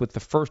draft with the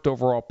first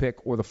overall pick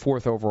or the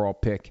fourth overall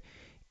pick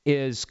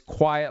is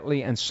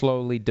quietly and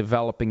slowly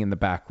developing in the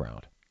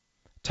background.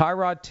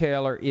 Tyrod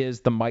Taylor is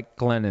the Mike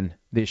Glennon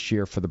this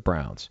year for the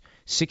Browns.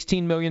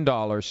 $16 million,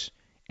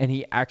 and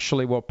he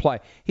actually will play.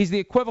 He's the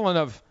equivalent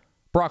of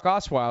Brock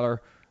Osweiler.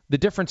 The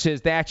difference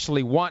is they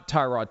actually want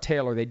Tyrod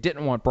Taylor. They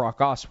didn't want Brock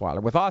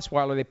Osweiler. With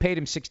Osweiler, they paid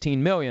him $16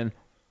 million,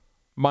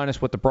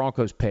 minus what the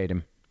Broncos paid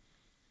him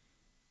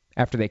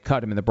after they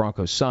cut him and the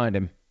Broncos signed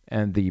him,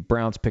 and the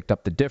Browns picked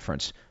up the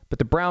difference. But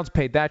the Browns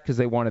paid that because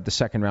they wanted the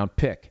second-round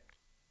pick.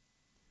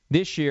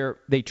 This year,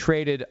 they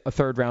traded a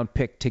third-round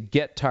pick to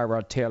get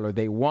Tyrod Taylor.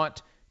 They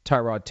want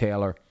Tyrod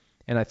Taylor,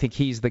 and I think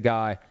he's the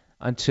guy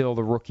until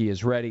the rookie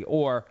is ready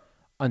or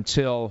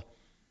until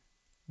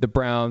the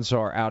Browns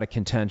are out of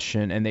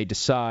contention and they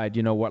decide,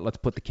 you know what, let's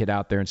put the kid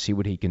out there and see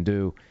what he can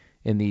do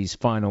in these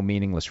final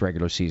meaningless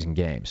regular season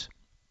games.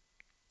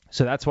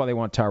 So that's why they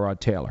want Tyrod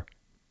Taylor.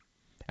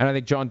 And I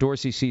think John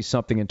Dorsey sees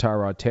something in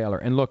Tyrod Taylor.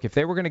 And look, if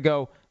they were going to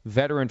go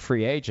veteran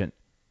free agent,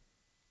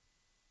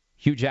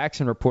 Hugh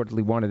Jackson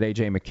reportedly wanted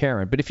A.J.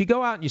 McCarron. But if you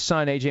go out and you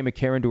sign A.J.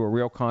 McCarron to a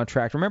real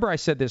contract, remember I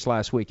said this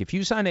last week, if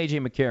you sign A.J.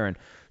 McCarron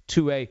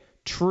to a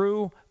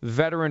true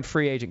veteran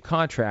free agent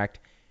contract,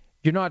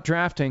 you're not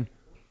drafting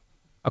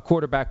a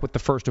quarterback with the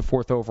first or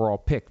fourth overall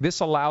pick.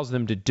 This allows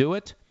them to do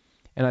it,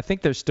 and I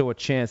think there's still a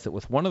chance that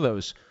with one of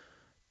those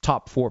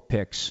top 4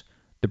 picks,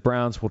 the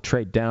Browns will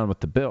trade down with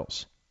the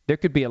Bills. There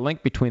could be a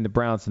link between the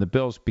Browns and the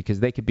Bills because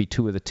they could be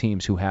two of the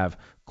teams who have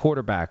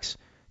quarterbacks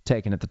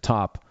taken at the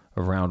top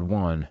of round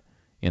 1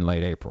 in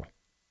late April.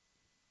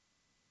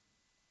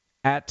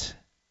 At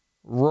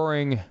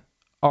Roaring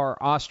R.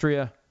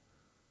 Austria,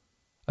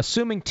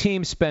 assuming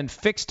teams spend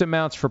fixed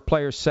amounts for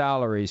players'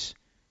 salaries,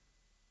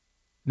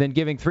 then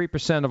giving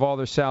 3% of all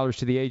their salaries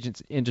to the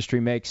agents industry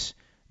makes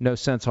no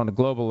sense on a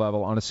global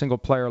level. On a single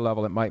player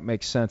level, it might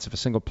make sense if a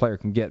single player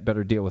can get a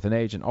better deal with an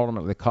agent.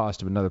 Ultimately, the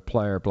cost of another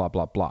player, blah,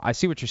 blah, blah. I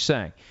see what you're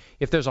saying.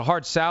 If there's a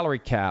hard salary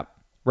cap,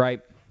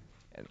 right,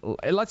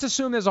 let's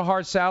assume there's a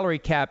hard salary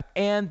cap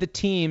and the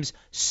teams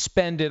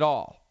spend it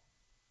all.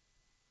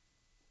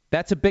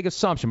 That's a big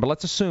assumption, but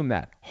let's assume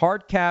that.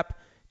 Hard cap,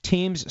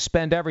 teams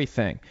spend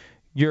everything.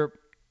 Your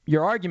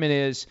argument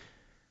is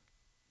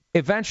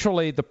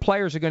eventually the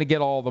players are going to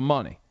get all the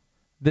money.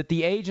 That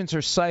the agents are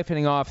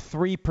siphoning off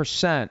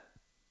 3%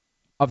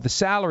 of the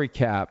salary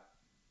cap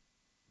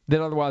that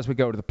otherwise would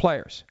go to the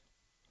players.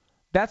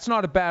 That's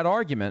not a bad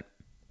argument.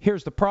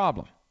 Here's the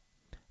problem.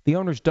 The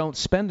owners don't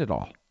spend it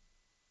all.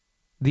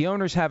 The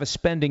owners have a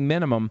spending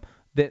minimum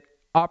that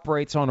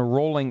operates on a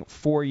rolling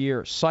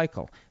 4-year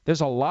cycle.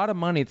 There's a lot of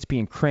money that's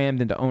being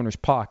crammed into owners'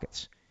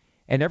 pockets.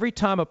 And every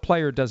time a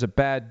player does a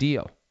bad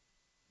deal,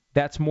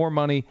 that's more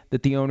money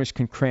that the owners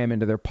can cram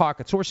into their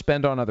pockets or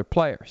spend on other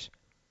players.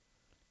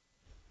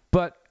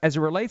 But as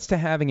it relates to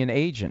having an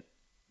agent,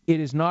 it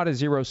is not a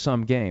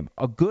zero-sum game.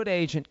 A good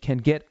agent can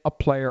get a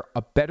player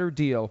a better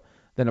deal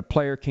than a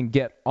player can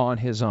get on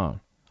his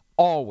own.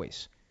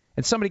 Always.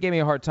 And somebody gave me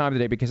a hard time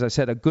today because I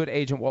said a good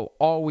agent will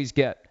always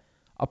get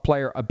a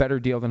player a better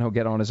deal than he'll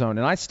get on his own.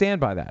 And I stand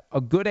by that.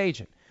 A good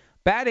agent.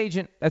 Bad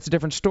agent, that's a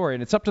different story.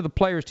 And it's up to the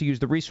players to use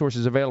the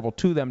resources available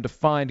to them to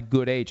find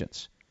good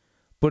agents.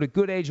 But a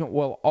good agent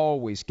will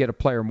always get a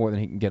player more than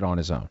he can get on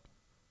his own.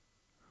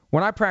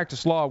 When I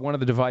practice law, one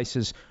of the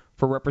devices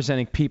for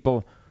representing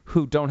people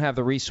who don't have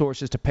the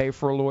resources to pay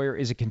for a lawyer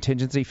is a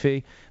contingency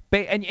fee.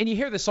 And you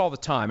hear this all the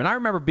time. And I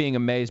remember being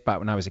amazed by it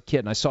when I was a kid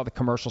and I saw the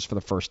commercials for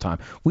the first time.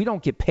 We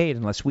don't get paid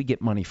unless we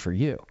get money for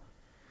you.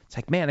 It's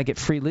like, man, I get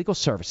free legal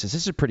services.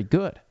 This is pretty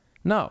good.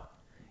 No.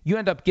 You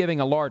end up giving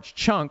a large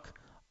chunk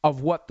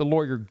of what the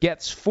lawyer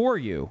gets for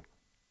you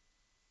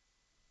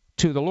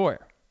to the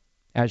lawyer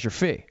as your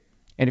fee.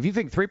 And if you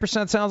think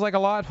 3% sounds like a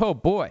lot, oh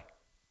boy.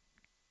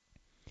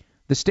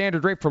 The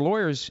standard rate for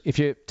lawyers, if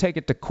you take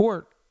it to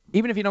court,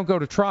 even if you don't go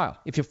to trial,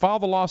 if you file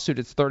the lawsuit,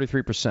 it's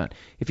 33%.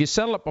 If you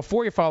settle it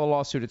before you file the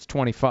lawsuit, it's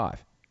 25%.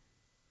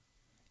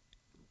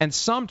 And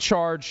some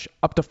charge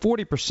up to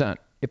 40%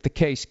 if the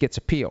case gets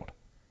appealed.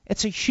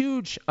 It's a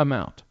huge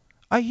amount.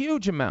 A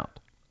huge amount.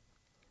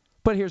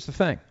 But here's the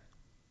thing.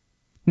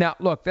 Now,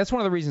 look, that's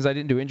one of the reasons I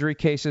didn't do injury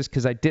cases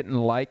because I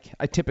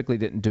typically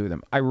didn't do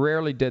them. I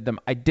rarely did them.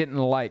 I didn't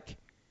like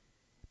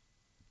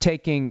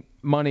taking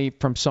money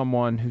from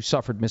someone who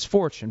suffered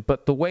misfortune.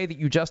 But the way that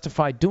you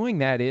justify doing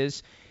that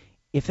is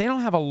if they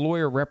don't have a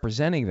lawyer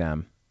representing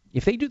them,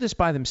 if they do this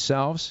by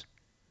themselves,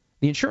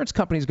 the insurance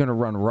company is going to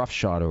run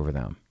roughshod over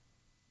them.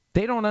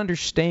 They don't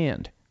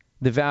understand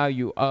the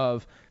value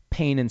of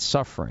pain and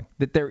suffering,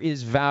 that there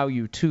is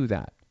value to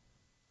that.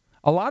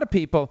 A lot of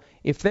people,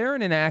 if they're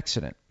in an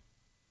accident,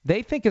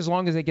 they think as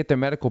long as they get their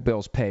medical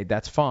bills paid,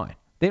 that's fine.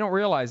 They don't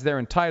realize they're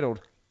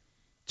entitled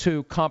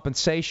to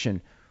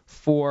compensation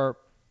for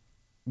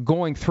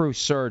going through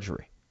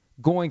surgery,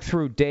 going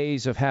through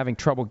days of having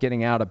trouble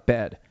getting out of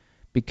bed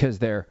because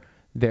their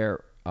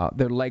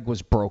leg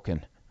was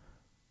broken,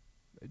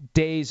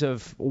 days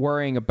of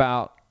worrying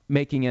about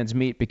making ends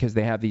meet because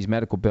they have these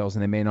medical bills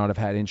and they may not have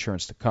had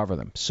insurance to cover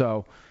them.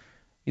 So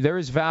there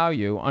is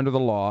value under the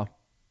law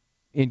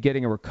in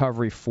getting a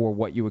recovery for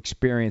what you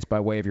experienced by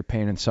way of your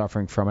pain and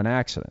suffering from an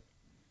accident.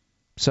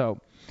 So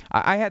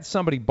I had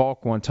somebody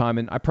balk one time,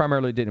 and I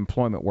primarily did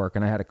employment work,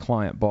 and I had a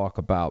client balk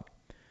about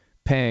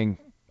paying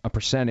a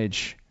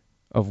percentage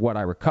of what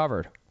I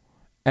recovered.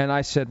 And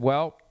I said,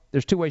 well,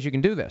 there's two ways you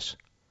can do this.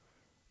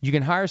 You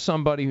can hire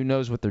somebody who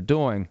knows what they're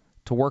doing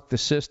to work the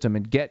system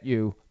and get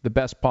you the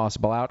best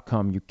possible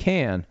outcome you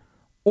can,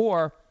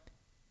 or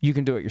you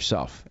can do it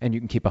yourself, and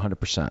you can keep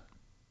 100%.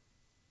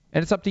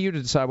 And it's up to you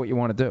to decide what you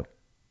want to do.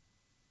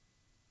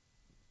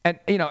 And,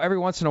 every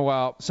once in a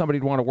while, somebody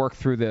would want to work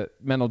through the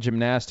mental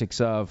gymnastics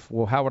of,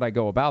 well, how would I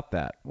go about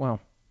that? Well,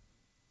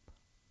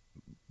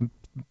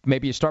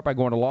 maybe you start by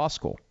going to law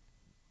school.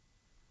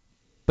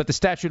 but the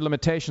statute of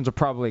limitations will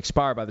probably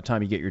expire by the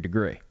time you get your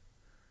degree.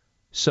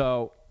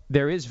 So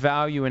there is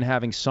value in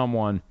having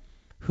someone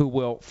who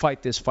will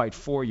fight this fight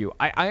for you.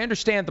 I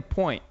understand the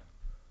point,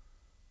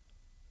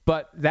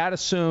 but that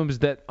assumes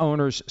that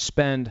owners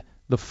spend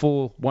the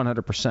full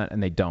 100%,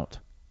 and they don't.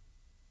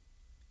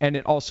 And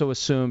it also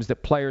assumes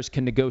that players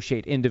can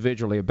negotiate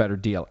individually a better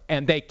deal,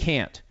 and they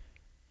can't.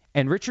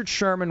 And Richard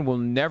Sherman will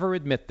never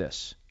admit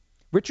this.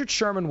 Richard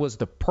Sherman was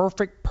the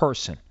perfect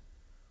person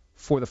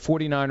for the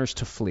 49ers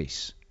to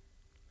fleece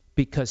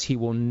because he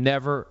will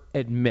never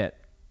admit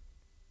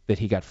that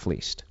he got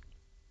fleeced.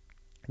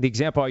 The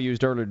example I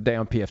used earlier today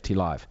on PFT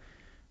Live,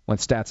 when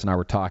Stats and I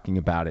were talking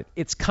about it,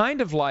 it's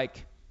kind of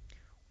like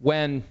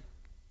when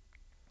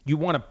you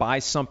want to buy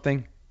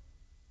something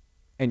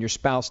and your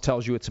spouse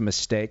tells you it's a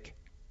mistake,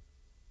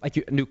 like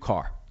a new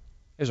car.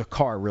 There's a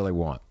car I really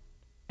want.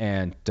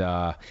 And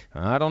I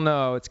don't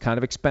know, it's kind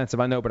of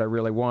expensive. I know, but I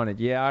really want it.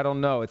 Yeah, I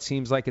don't know. It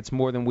seems like it's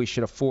more than we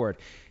should afford.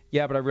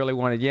 Yeah, but I really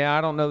want it. Yeah,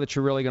 I don't know that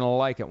you're really going to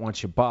like it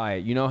once you buy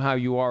it. You know how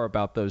you are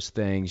about those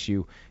things.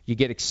 You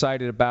get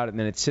excited about it, and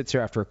then it sits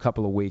there after a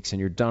couple of weeks, and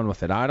you're done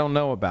with it. I don't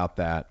know about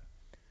that.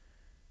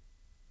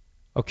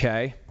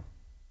 Okay.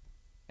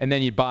 And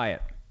then you buy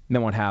it. And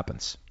then what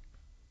happens?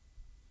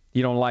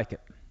 You don't like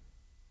it.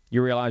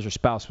 You realize your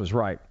spouse was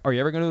right. Are you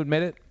ever going to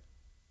admit it?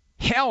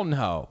 Hell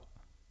no.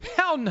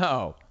 Hell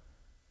no.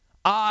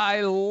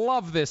 I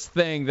love this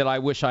thing that I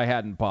wish I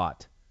hadn't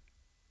bought.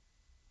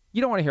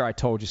 You don't want to hear I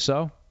told you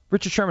so.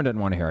 Richard Sherman doesn't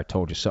want to hear I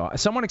told you so.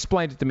 Someone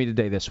explained it to me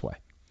today this way.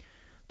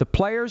 The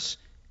players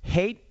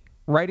hate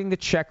writing the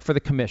check for the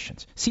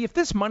commissions. See, if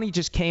this money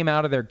just came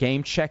out of their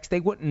game checks, they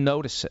wouldn't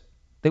notice it.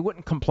 They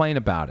wouldn't complain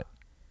about it.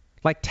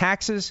 Like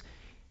taxes,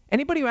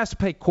 anybody who has to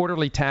pay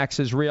quarterly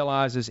taxes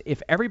realizes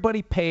if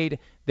everybody paid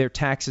their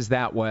taxes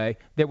that way,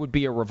 there would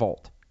be a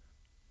revolt.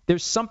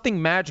 There's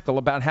something magical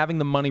about having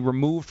the money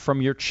removed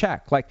from your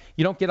check. Like,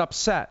 you don't get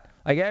upset.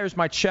 Like, hey, here's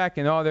my check,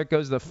 and oh, there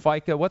goes the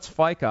FICA. What's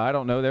FICA? I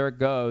don't know. There it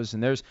goes.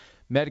 And there's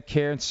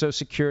Medicare and Social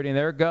Security, and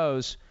there it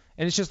goes.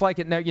 And it's just like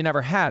you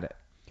never had it.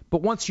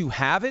 But once you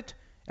have it,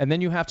 and then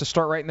you have to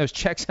start writing those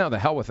checks, now the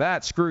hell with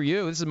that. Screw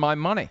you. This is my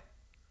money.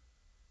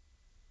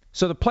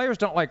 So the players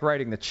don't like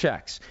writing the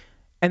checks.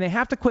 And they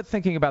have to quit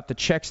thinking about the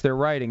checks they're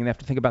writing, and they have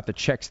to think about the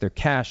checks they're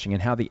cashing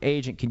and how the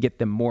agent can get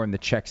them more in the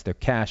checks they're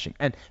cashing.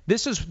 And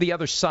this is the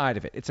other side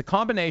of it. It's a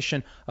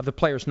combination of the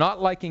players not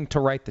liking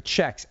to write the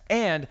checks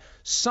and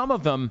some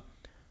of them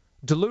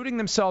deluding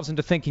themselves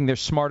into thinking they're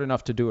smart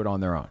enough to do it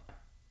on their own.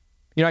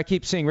 You know, I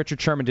keep seeing Richard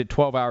Sherman did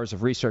 12 hours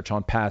of research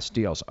on past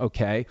deals.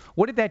 Okay,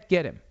 what did that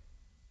get him?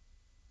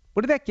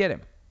 What did that get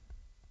him?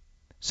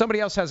 Somebody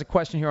else has a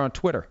question here on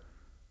Twitter.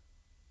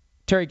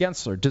 Terry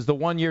Gensler, does the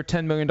one-year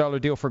 $10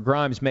 million deal for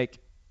Grimes make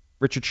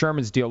Richard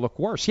Sherman's deal look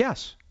worse?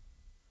 Yes.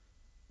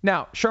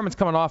 Now, Sherman's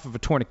coming off of a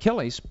torn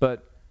Achilles,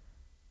 but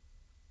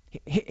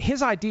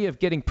his idea of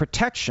getting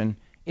protection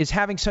is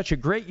having such a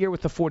great year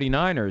with the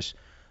 49ers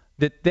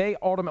that they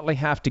ultimately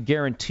have to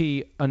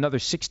guarantee another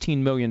 $16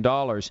 million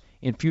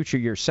in future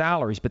year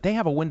salaries, but they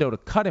have a window to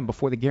cut him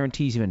before the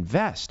guarantees even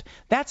vest.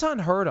 That's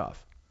unheard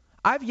of.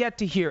 I've yet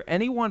to hear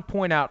anyone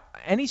point out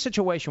any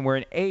situation where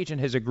an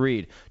agent has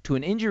agreed to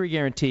an injury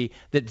guarantee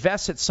that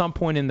vests at some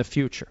point in the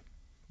future.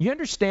 You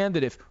understand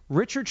that if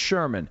Richard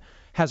Sherman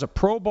has a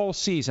Pro Bowl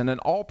season, an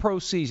All-Pro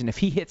season, if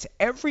he hits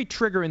every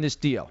trigger in this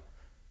deal,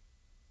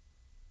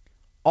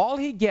 all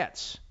he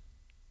gets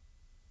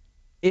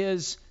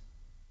is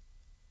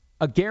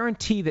a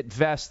guarantee that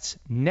vests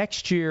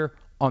next year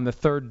on the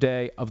third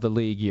day of the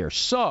league year.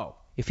 So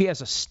if he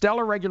has a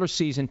stellar regular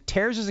season,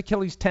 tears his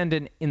Achilles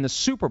tendon in the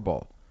Super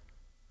Bowl,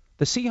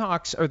 the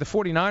Seahawks, or the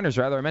 49ers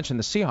rather, I mentioned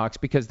the Seahawks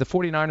because the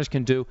 49ers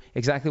can do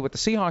exactly what the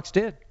Seahawks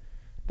did.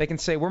 They can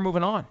say, we're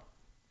moving on.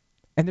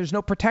 And there's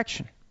no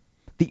protection.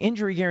 The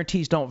injury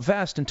guarantees don't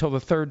vest until the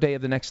third day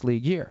of the next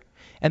league year.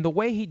 And the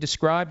way he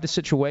described the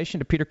situation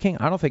to Peter King,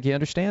 I don't think he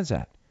understands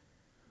that.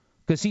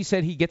 Because he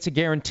said he gets a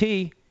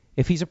guarantee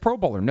if he's a Pro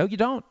Bowler. No, you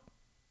don't.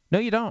 No,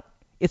 you don't.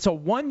 It's a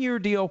one-year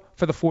deal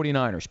for the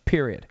 49ers,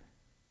 period.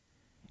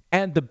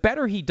 And the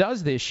better he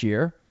does this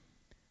year,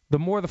 the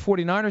more the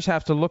 49ers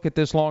have to look at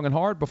this long and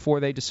hard before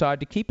they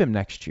decide to keep him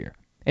next year.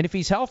 And if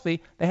he's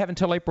healthy, they have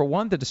until April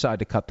 1 to decide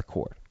to cut the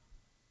cord.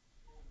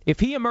 If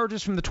he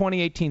emerges from the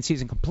 2018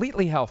 season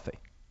completely healthy,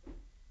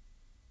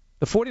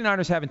 the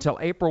 49ers have until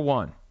April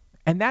 1,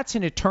 and that's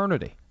an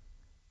eternity.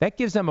 That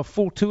gives them a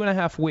full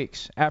 2.5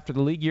 weeks after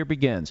the league year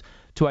begins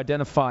to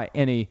identify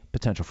any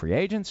potential free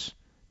agents,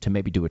 to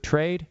maybe do a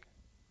trade.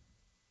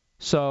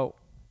 So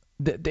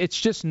it's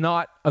just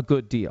not a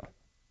good deal.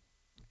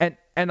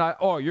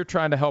 You're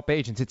trying to help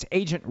agents. It's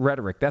agent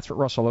rhetoric. That's what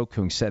Russell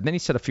Okung said. Then he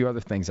said a few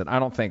other things that I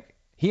don't think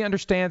he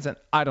understands and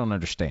I don't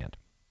understand.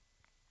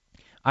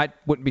 I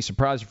wouldn't be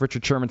surprised if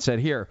Richard Sherman said,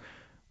 here,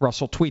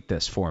 Russell, tweet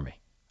this for me.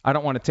 I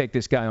don't want to take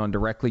this guy on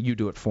directly. You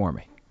do it for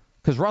me.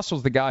 Because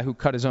Russell's the guy who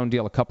cut his own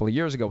deal a couple of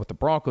years ago with the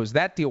Broncos.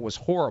 That deal was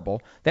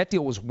horrible. That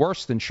deal was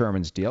worse than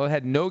Sherman's deal. It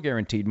had no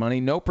guaranteed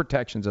money, no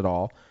protections at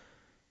all.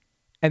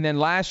 And then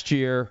last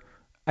year,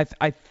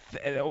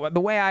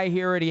 The way I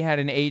hear it, he had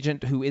an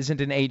agent who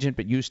isn't an agent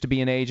but used to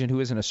be an agent, who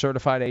isn't a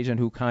certified agent,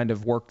 who kind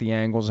of worked the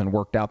angles and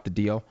worked out the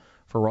deal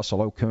for Russell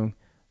Okung.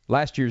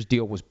 Last year's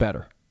deal was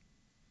better.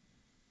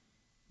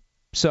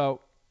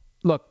 So,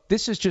 look,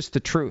 this is just the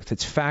truth.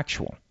 It's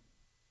factual.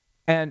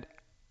 And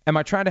am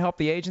I trying to help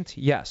the agents?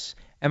 Yes.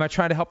 Am I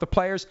trying to help the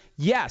players?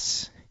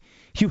 Yes.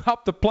 You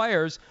help the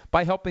players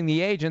by helping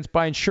the agents,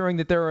 by ensuring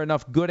that there are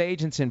enough good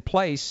agents in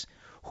place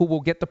who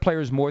will get the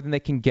players more than they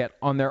can get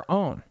on their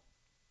own.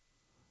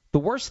 The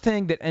worst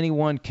thing that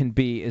anyone can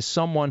be is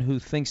someone who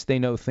thinks they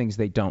know things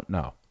they don't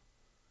know.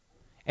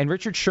 And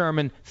Richard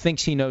Sherman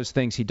thinks he knows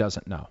things he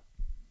doesn't know.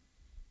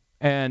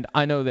 And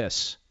I know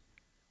this.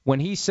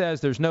 When he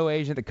says there's no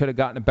agent that could have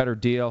gotten a better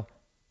deal,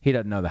 he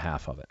doesn't know the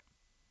half of it.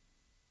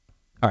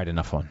 All right,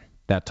 enough on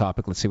that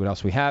topic. Let's see what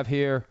else we have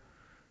here.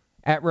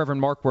 At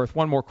Reverend Markworth,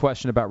 one more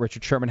question about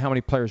Richard Sherman. How many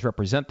players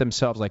represent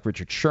themselves like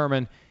Richard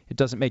Sherman? It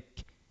doesn't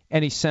make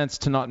any sense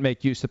to not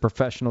make use of the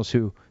professionals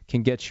who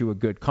can get you a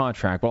good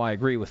contract. Well, I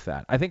agree with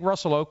that. I think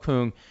Russell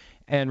Okung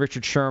and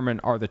Richard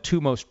Sherman are the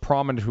two most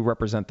prominent who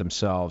represent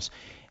themselves.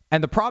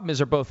 And the problem is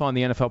they're both on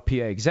the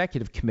NFLPA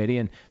Executive Committee,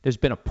 and there's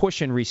been a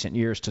push in recent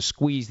years to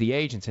squeeze the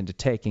agents into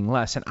taking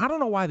less. And I don't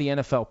know why the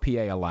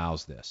NFLPA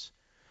allows this.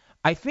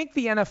 I think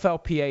the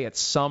NFLPA at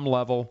some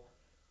level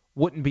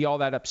wouldn't be all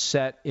that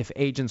upset if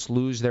agents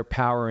lose their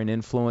power and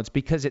influence,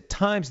 because at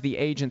times the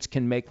agents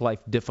can make life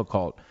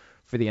difficult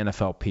for the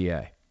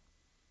NFLPA.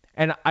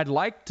 And I'd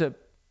like to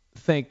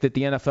think that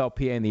the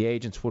NFLPA and the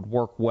agents would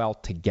work well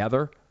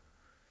together,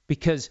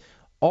 because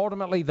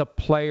ultimately the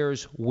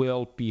players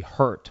will be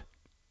hurt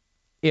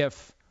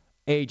if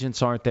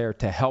agents aren't there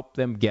to help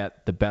them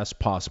get the best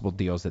possible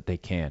deals that they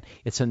can.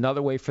 It's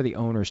another way for the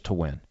owners to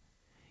win.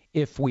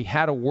 If we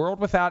had a world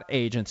without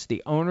agents,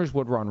 the owners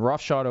would run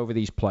roughshod over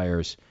these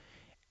players,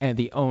 and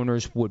the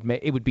owners would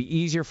it would be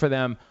easier for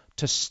them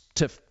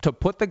to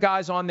put the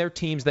guys on their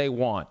teams they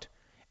want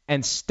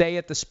and stay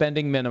at the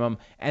spending minimum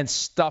and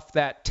stuff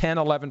that 10,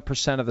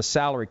 11% of the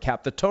salary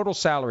cap, the total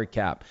salary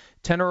cap,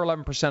 10 or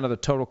 11% of the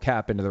total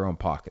cap into their own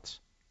pockets.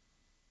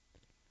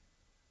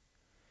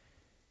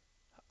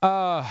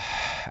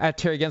 At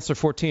Terry Gensler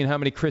 14, how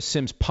many Chris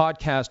Sims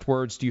podcast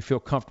words do you feel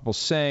comfortable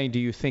saying? Do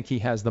you think he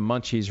has the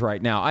munchies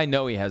right now? I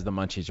know he has the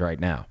munchies right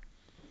now.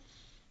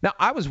 Now,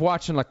 I was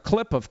watching a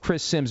clip of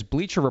Chris Sims'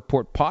 Bleacher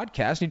Report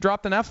podcast, and he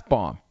dropped an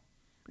F-bomb.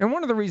 And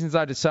one of the reasons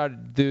I decided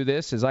to do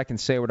this is I can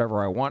say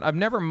whatever I want. I've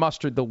never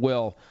mustered the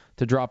will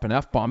to drop an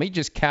F-bomb. He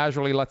just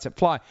casually lets it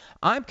fly.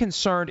 I'm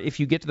concerned if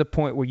you get to the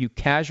point where you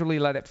casually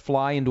let it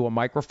fly into a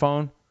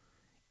microphone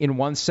in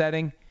one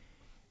setting,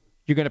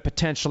 you're going to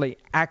potentially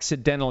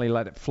accidentally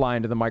let it fly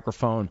into the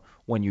microphone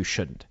when you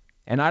shouldn't.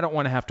 And I don't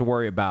want to have to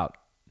worry about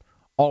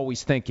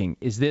always thinking,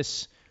 is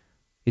this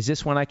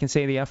when I can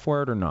say the F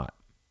word or not?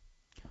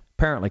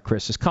 Apparently,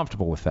 Chris is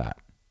comfortable with that.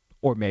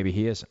 Or maybe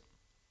he isn't.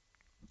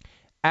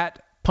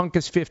 At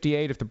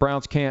Punkus58, if the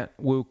Browns can't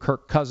woo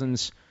Kirk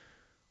Cousins,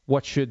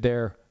 what should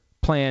their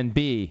plan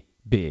B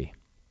be?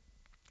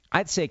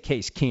 I'd say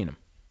Case Keenum.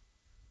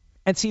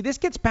 And see, this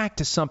gets back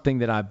to something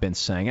that I've been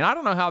saying, and I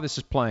don't know how this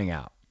is playing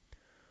out.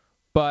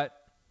 But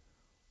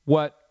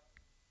what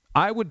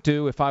I would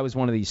do if I was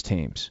one of these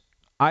teams,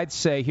 I'd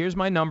say, here's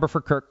my number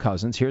for Kirk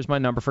Cousins, here's my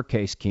number for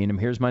Case Keenum,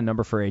 here's my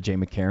number for A.J.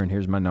 McCarron,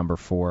 here's my number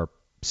for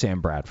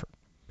Sam Bradford.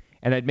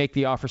 And I'd make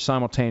the offer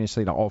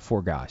simultaneously to all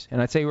four guys.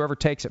 And I'd say whoever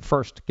takes it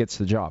first gets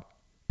the job.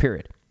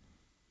 Period.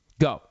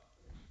 Go.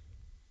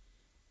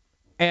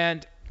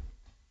 And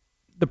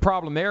the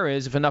problem there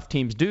is if enough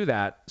teams do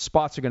that,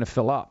 spots are going to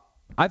fill up.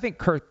 I think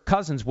Kirk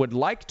Cousins would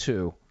like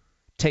to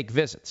take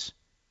visits.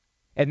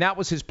 And that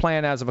was his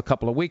plan as of a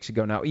couple of weeks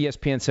ago. Now,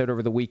 ESPN said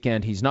over the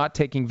weekend he's not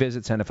taking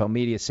visits. NFL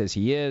media says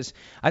he is.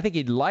 I think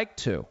he'd like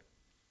to.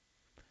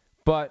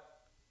 But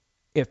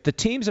if the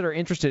teams that are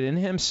interested in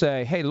him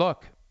say, hey,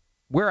 look,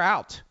 we're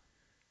out.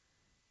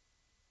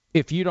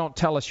 If you don't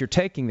tell us you're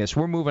taking this,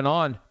 we're moving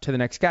on to the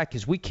next guy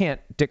because we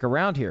can't dick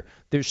around here.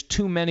 There's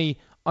too many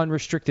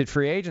unrestricted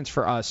free agents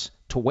for us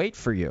to wait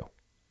for you.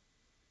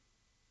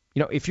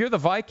 You know, if you're the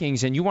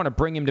Vikings and you want to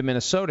bring him to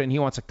Minnesota and he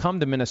wants to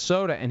come to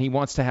Minnesota and he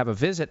wants to have a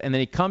visit and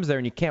then he comes there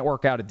and you can't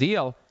work out a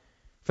deal,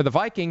 for the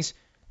Vikings,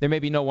 there may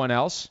be no one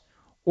else.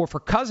 Or for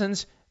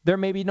Cousins, there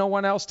may be no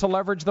one else to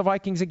leverage the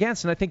Vikings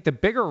against. And I think the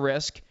bigger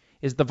risk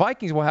is the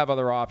Vikings will have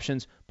other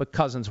options, but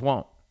Cousins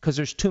won't because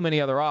there's too many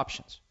other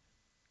options.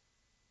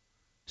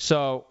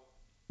 So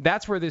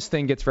that's where this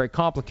thing gets very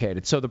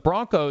complicated. So the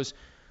Broncos,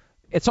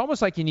 it's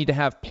almost like you need to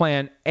have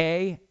plan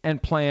A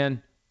and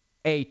plan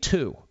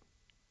A2.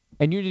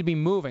 And you need to be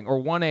moving, or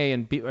 1A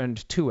and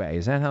 2A.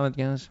 Is that how it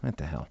goes? What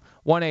the hell?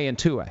 1A and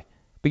 2A.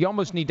 But you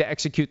almost need to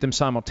execute them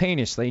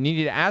simultaneously. And you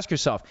need to ask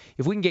yourself,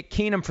 if we can get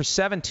Keenum for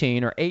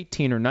 17 or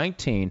 18 or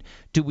 19,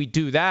 do we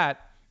do that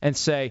and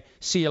say,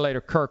 see you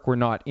later, Kirk, we're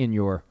not in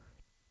your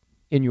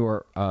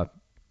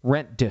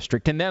rent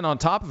district? And then on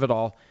top of it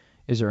all,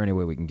 is there any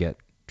way we can get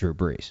Drew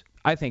Brees?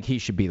 I think he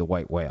should be the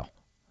white whale.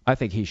 I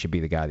think he should be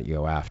the guy that you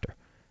go after.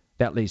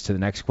 That leads to the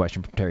next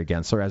question from Terry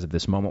Gensler. As of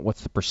this moment,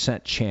 what's the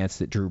 % chance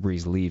that Drew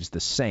Brees leaves the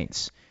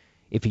Saints?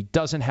 If he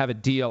doesn't have a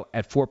deal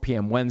at 4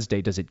 p.m.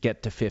 Wednesday, does it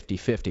get to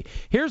 50-50?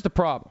 Here's the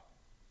problem.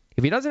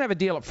 If he doesn't have a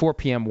deal at 4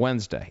 p.m.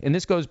 Wednesday, and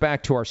this goes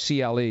back to our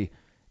CLE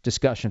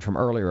discussion from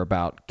earlier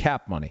about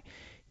cap money,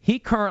 he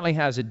currently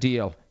has a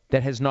deal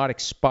that has not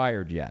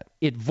expired yet.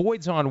 It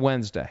voids on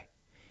Wednesday.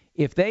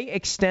 If they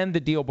extend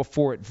the deal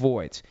before it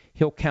voids,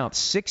 he'll count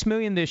 $6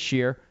 million this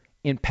year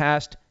in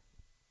past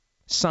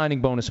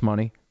signing bonus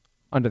money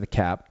under the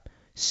cap,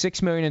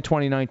 $6 million in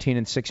 2019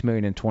 and $6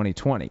 million in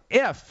 2020.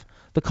 If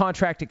the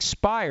contract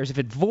expires, if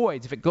it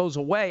voids, if it goes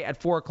away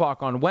at 4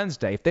 o'clock on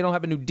Wednesday, if they don't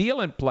have a new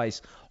deal in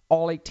place,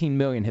 all $18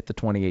 million hit the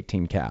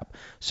 2018 cap.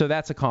 So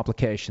that's a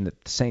complication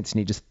that the Saints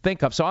need to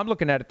think of. So I'm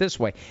looking at it this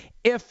way.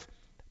 If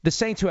the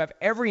Saints, who have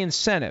every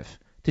incentive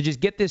to just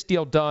get this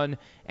deal done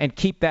and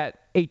keep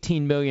that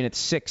 $18 million at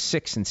 6,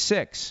 6, and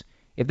 6,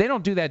 if they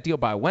don't do that deal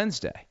by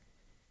Wednesday,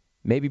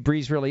 maybe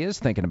Breeze really is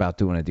thinking about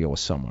doing a deal with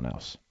someone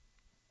else.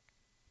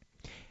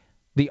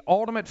 The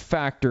ultimate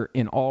factor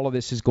in all of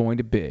this is going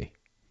to be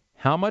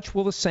how much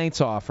will the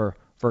Saints offer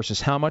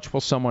versus how much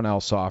will someone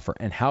else offer,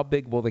 and how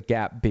big will the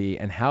gap be,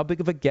 and how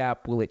big of a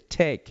gap will it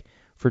take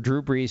for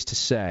Drew Brees to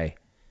say,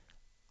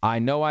 I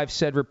know I've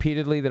said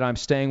repeatedly that I'm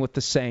staying with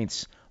the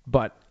Saints,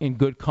 but in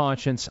good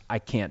conscience, I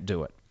can't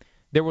do it.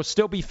 There will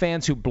still be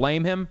fans who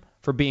blame him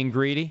for being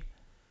greedy,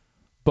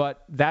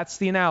 but that's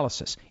the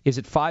analysis. Is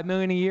it $5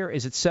 million a year?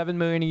 Is it $7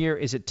 million a year?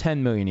 Is it $10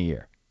 million a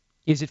year?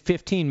 Is it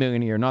 $15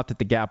 million a year? Not that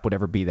the gap would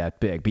ever be that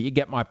big, but you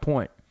get my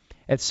point.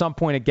 At some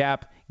point, a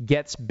gap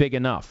gets big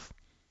enough.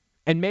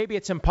 And maybe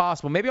it's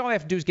impossible. Maybe all they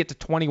have to do is get to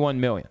 $21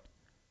 million.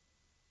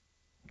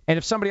 And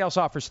if somebody else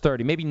offers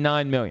 $30, maybe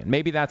 $9 million,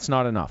 maybe that's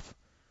not enough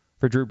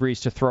for Drew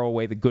Brees to throw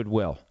away the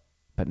goodwill.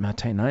 But I'll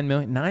tell you, $9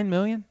 million? $9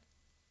 million?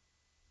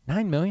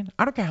 $9 million?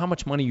 I don't care how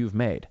much money you've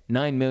made.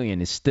 $9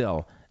 million is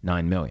still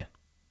 $9 million.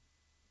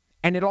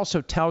 And it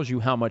also tells you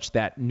how much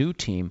that new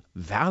team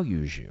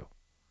values you.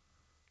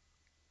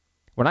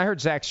 When I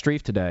heard Zach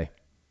Strief today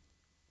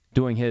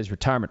doing his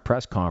retirement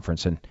press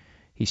conference and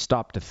he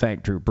stopped to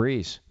thank Drew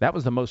Brees, that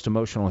was the most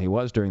emotional he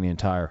was during the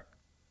entire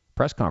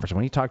press conference.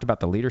 When he talked about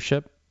the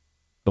leadership,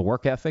 the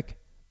work ethic,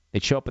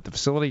 they'd show up at the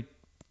facility,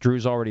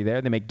 Drew's already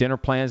there. They make dinner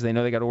plans. They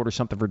know they got to order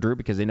something for Drew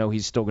because they know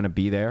he's still going to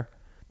be there.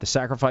 The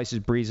sacrifices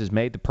Brees has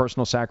made, the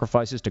personal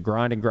sacrifices to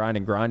grind and grind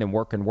and grind and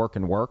work and work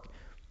and work.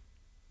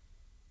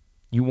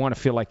 You want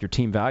to feel like your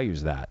team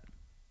values that.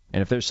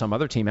 And if there's some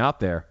other team out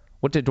there,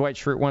 what did Dwight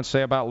Schrute once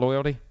say about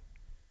loyalty?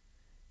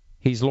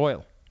 He's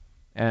loyal.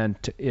 And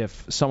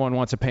if someone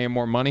wants to pay him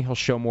more money, he'll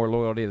show more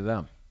loyalty to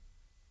them.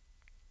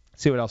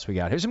 Let's see what else we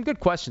got. Here's some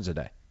good questions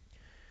today.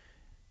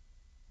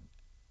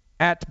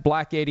 At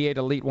Black88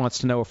 Elite wants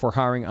to know if we're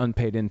hiring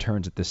unpaid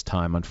interns at this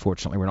time.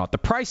 Unfortunately, we're not. The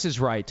price is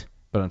right,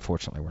 but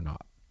unfortunately, we're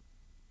not.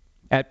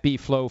 At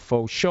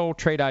BFlow Show,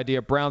 trade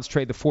idea. Browns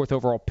trade the 4th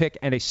overall pick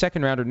and a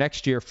second rounder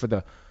next year to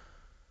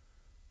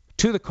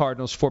the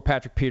Cardinals for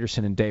Patrick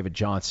Peterson and David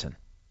Johnson.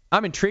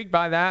 I'm intrigued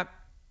by that.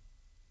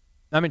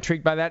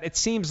 It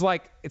seems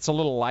like it's a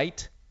little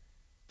light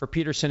for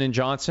Peterson and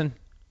Johnson.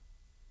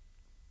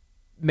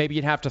 Maybe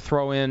you'd have to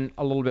throw in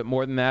a little bit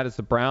more than that as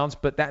the Browns,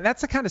 but that's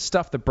the kind of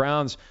stuff the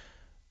Browns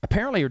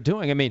apparently are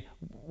doing. I mean,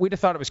 we'd have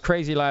thought it was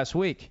crazy last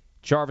week.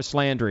 Jarvis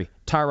Landry,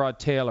 Tyrod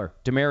Taylor,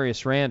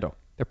 Demarius Randall.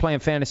 They're playing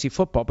fantasy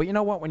football. But you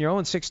know what? When you're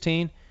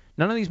 0-16,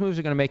 none of these moves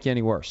are going to make you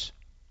any worse.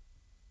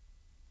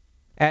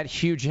 At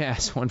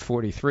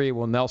HugeAss143,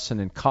 will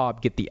Nelson and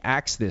Cobb get the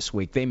axe this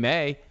week? They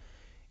may.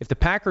 If the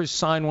Packers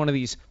sign one of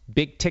these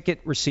big-ticket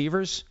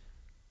receivers,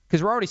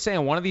 because we're already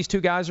saying one of these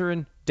two guys are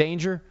in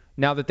danger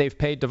now that they've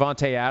paid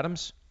Devontae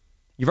Adams.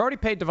 You've already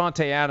paid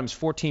Devontae Adams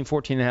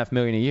 $14.5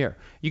 million a year.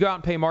 You go out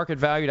and pay market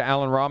value to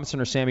Allen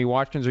Robinson or Sammy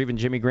Watkins or even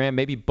Jimmy Graham,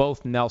 maybe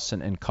both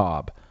Nelson and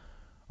Cobb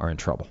are in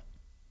trouble.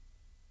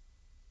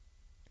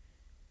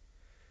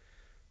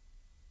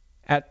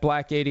 At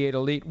Black88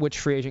 Elite, which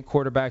free agent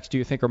quarterbacks do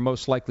you think are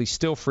most likely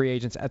still free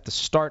agents at the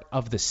start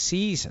of the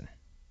season?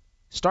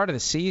 Start of the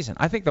season.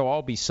 I think they'll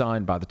all be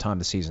signed by the time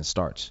the season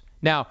starts.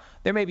 Now,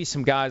 there may be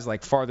some guys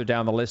like farther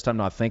down the list I'm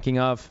not thinking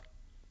of,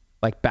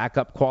 like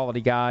backup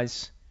quality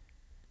guys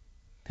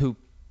who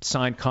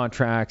sign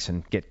contracts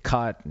and get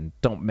cut and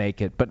don't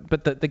make it.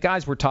 But the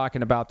guys we're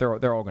talking about,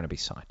 they're all going to be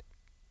signed.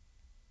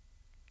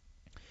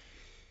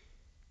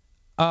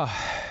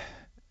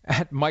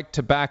 At Mike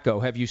Tobacco,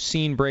 have you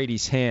seen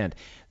Brady's hand?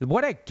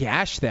 What a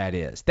gash that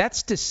is.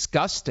 That's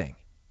disgusting.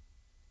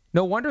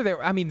 No wonder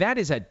that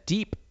is a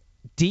deep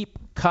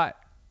cut.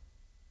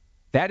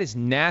 That is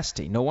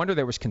nasty. No wonder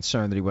there was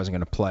concern that he wasn't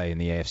going to play in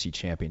the AFC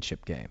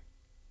Championship game.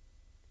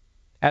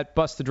 At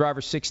Bust the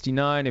Driver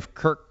 69, if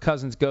Kirk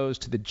Cousins goes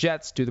to the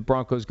Jets, do the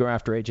Broncos go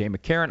after A.J.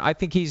 McCarron? I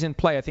think he's in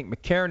play. I think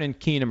McCarron and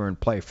Keenum are in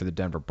play for the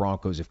Denver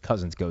Broncos if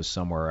Cousins goes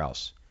somewhere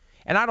else.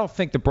 And I don't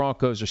think the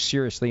Broncos are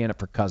seriously in it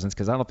for Cousins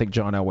because I don't think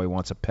John Elway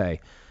wants to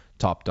pay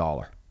top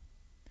dollar.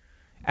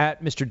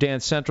 At Mr. Dan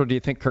Central, do you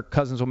think Kirk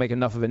Cousins will make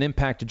enough of an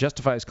impact to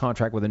justify his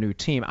contract with a new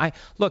team?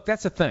 Look,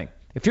 that's the thing.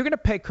 If you're going to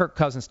pay Kirk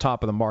Cousins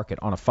top of the market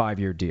on a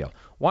 5-year deal,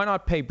 why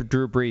not pay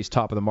Drew Brees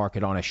top of the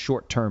market on a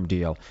short-term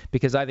deal?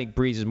 Because I think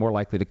Brees is more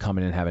likely to come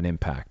in and have an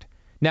impact.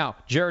 Now,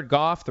 Jared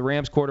Goff, the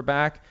Rams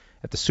quarterback,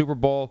 at the Super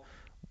Bowl,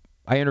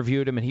 I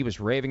interviewed him, and he was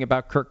raving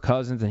about Kirk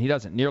Cousins, and he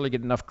doesn't nearly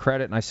get enough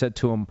credit. And I said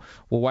to him,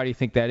 well, why do you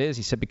think that is?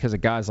 He said, because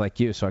of guys like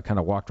you. So I kind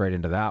of walked right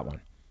into that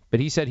one. But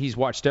he said he's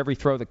watched every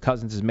throw that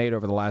Cousins has made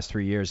over the last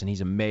 3 years, and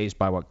he's amazed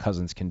by what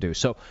Cousins can do.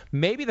 So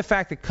maybe the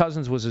fact that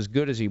Cousins was as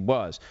good as he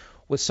was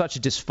with such a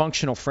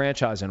dysfunctional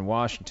franchise in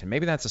Washington,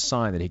 maybe that's a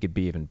sign that he could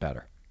be even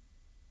better.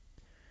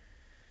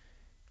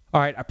 All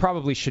right, I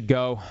probably should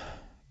go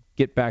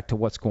get back to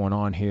what's going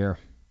on here.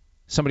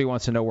 Somebody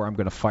wants to know where I'm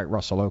going to fight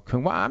Russell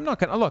Okung. Well, I'm not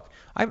going to. Look,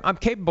 I'm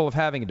capable of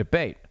having a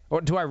debate. Or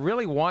do I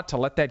really want to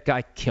let that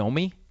guy kill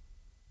me?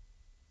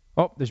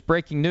 Oh, there's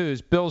breaking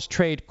news. Bills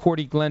trade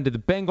Cordy Glenn to the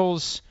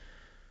Bengals.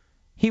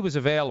 He was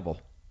available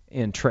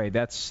in trade.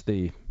 That's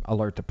the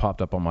alert that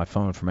popped up on my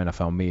phone from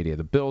NFL Media.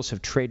 The Bills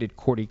have traded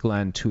Cordy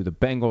Glenn to the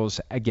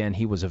Bengals. Again,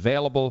 he was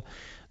available.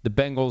 The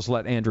Bengals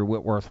let Andrew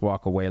Whitworth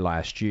walk away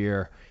last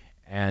year.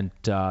 And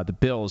the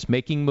Bills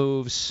making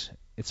moves.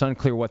 It's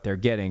unclear what they're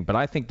getting, but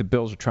I think the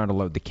Bills are trying to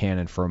load the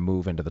cannon for a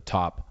move into the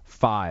top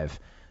 5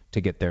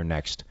 to get their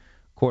next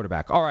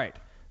quarterback. All right.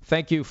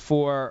 Thank you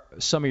for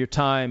some of your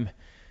time.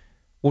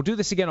 We'll do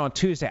this again on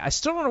Tuesday. I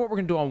still don't know what we're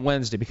going to do on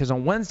Wednesday because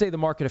on Wednesday the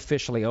market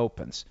officially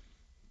opens.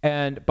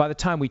 And by the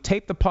time we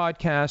tape the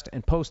podcast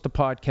and post the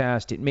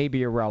podcast, it may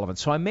be irrelevant.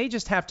 So I may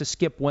just have to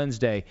skip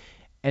Wednesday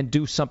and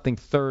do something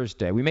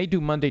Thursday. We may do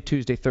Monday,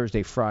 Tuesday,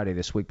 Thursday, Friday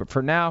this week. But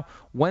for now,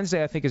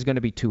 Wednesday I think is going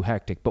to be too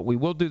hectic. But we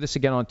will do this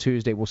again on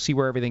Tuesday. We'll see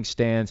where everything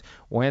stands.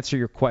 We'll answer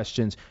your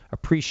questions.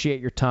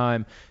 Appreciate your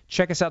time.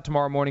 Check us out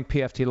tomorrow morning,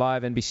 PFT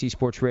Live, NBC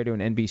Sports Radio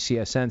and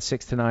NBCSN,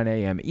 6 to 9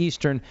 a.m.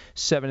 Eastern,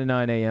 7 to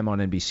 9 a.m. on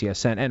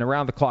NBCSN. And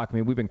around the clock, I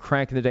mean, we've been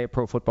cranking the day at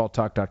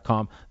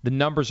ProFootballTalk.com. The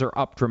numbers are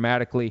up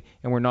dramatically,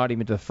 and we're not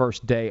even to the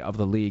first day of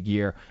the league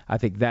year. I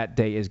think that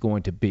day is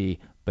going to be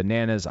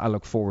bananas. I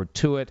look forward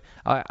to it.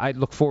 I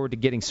look forward to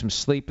getting some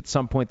sleep at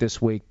some point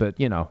this week, but,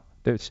 you know,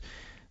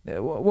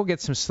 we'll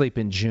get some sleep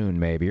in June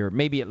maybe, or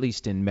maybe at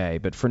least in May.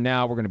 But for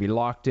now, we're going to be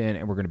locked in,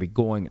 and we're going to be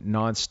going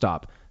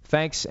nonstop.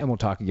 Thanks, and we'll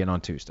talk again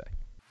on Tuesday.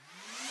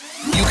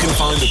 You can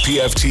find the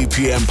PFT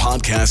PM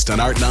podcast on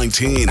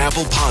Art19,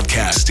 Apple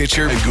Podcasts,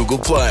 Stitcher, and Google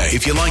Play.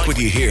 If you like what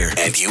you hear,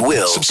 and you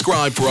will,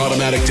 subscribe for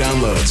automatic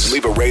downloads.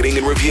 Leave a rating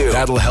and review.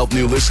 That'll help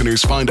new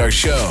listeners find our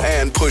show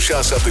and push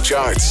us up the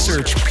charts.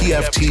 Search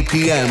PFT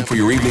PM for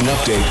your evening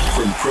update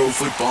from Pro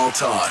Football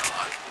Talk.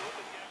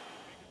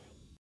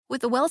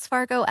 With the Wells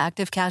Fargo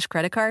Active Cash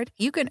Credit Card,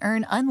 you can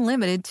earn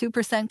unlimited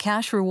 2%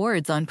 cash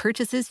rewards on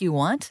purchases you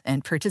want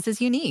and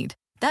purchases you need.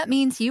 That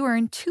means you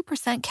earn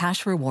 2%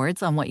 cash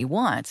rewards on what you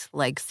want,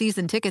 like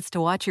season tickets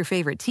to watch your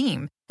favorite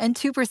team, and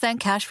 2%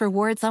 cash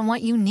rewards on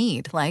what you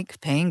need,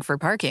 like paying for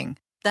parking.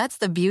 That's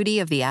the beauty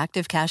of the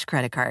Active Cash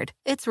Credit Card.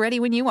 It's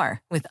ready when you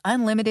are, with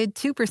unlimited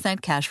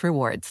 2% cash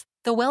rewards.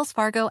 The Wells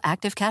Fargo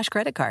Active Cash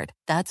Credit Card.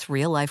 That's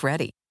real life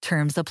ready.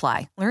 Terms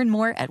apply. Learn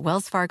more at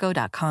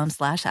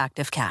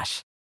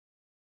wellsfargo.com/activecash.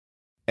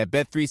 At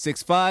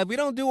Bet365, we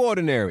don't do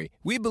ordinary.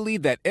 We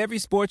believe that every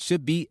sport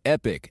should be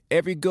epic.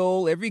 Every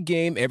goal, every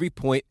game, every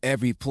point,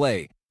 every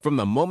play. From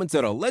the moments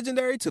that are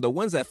legendary to the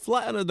ones that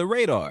fly under the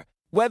radar.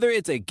 Whether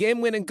it's a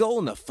game-winning goal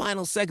in the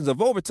final seconds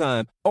of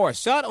overtime or a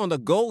shot on the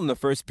goal in the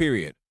first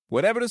period.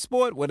 Whatever the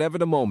sport, whatever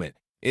the moment.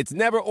 It's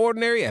never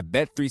ordinary at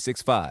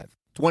Bet365.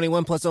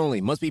 21 plus only.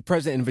 Must be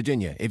present in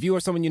Virginia. If you or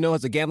someone you know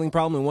has a gambling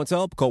problem and wants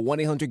help, call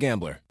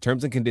 1-800-GAMBLER.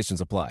 Terms and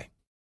conditions apply.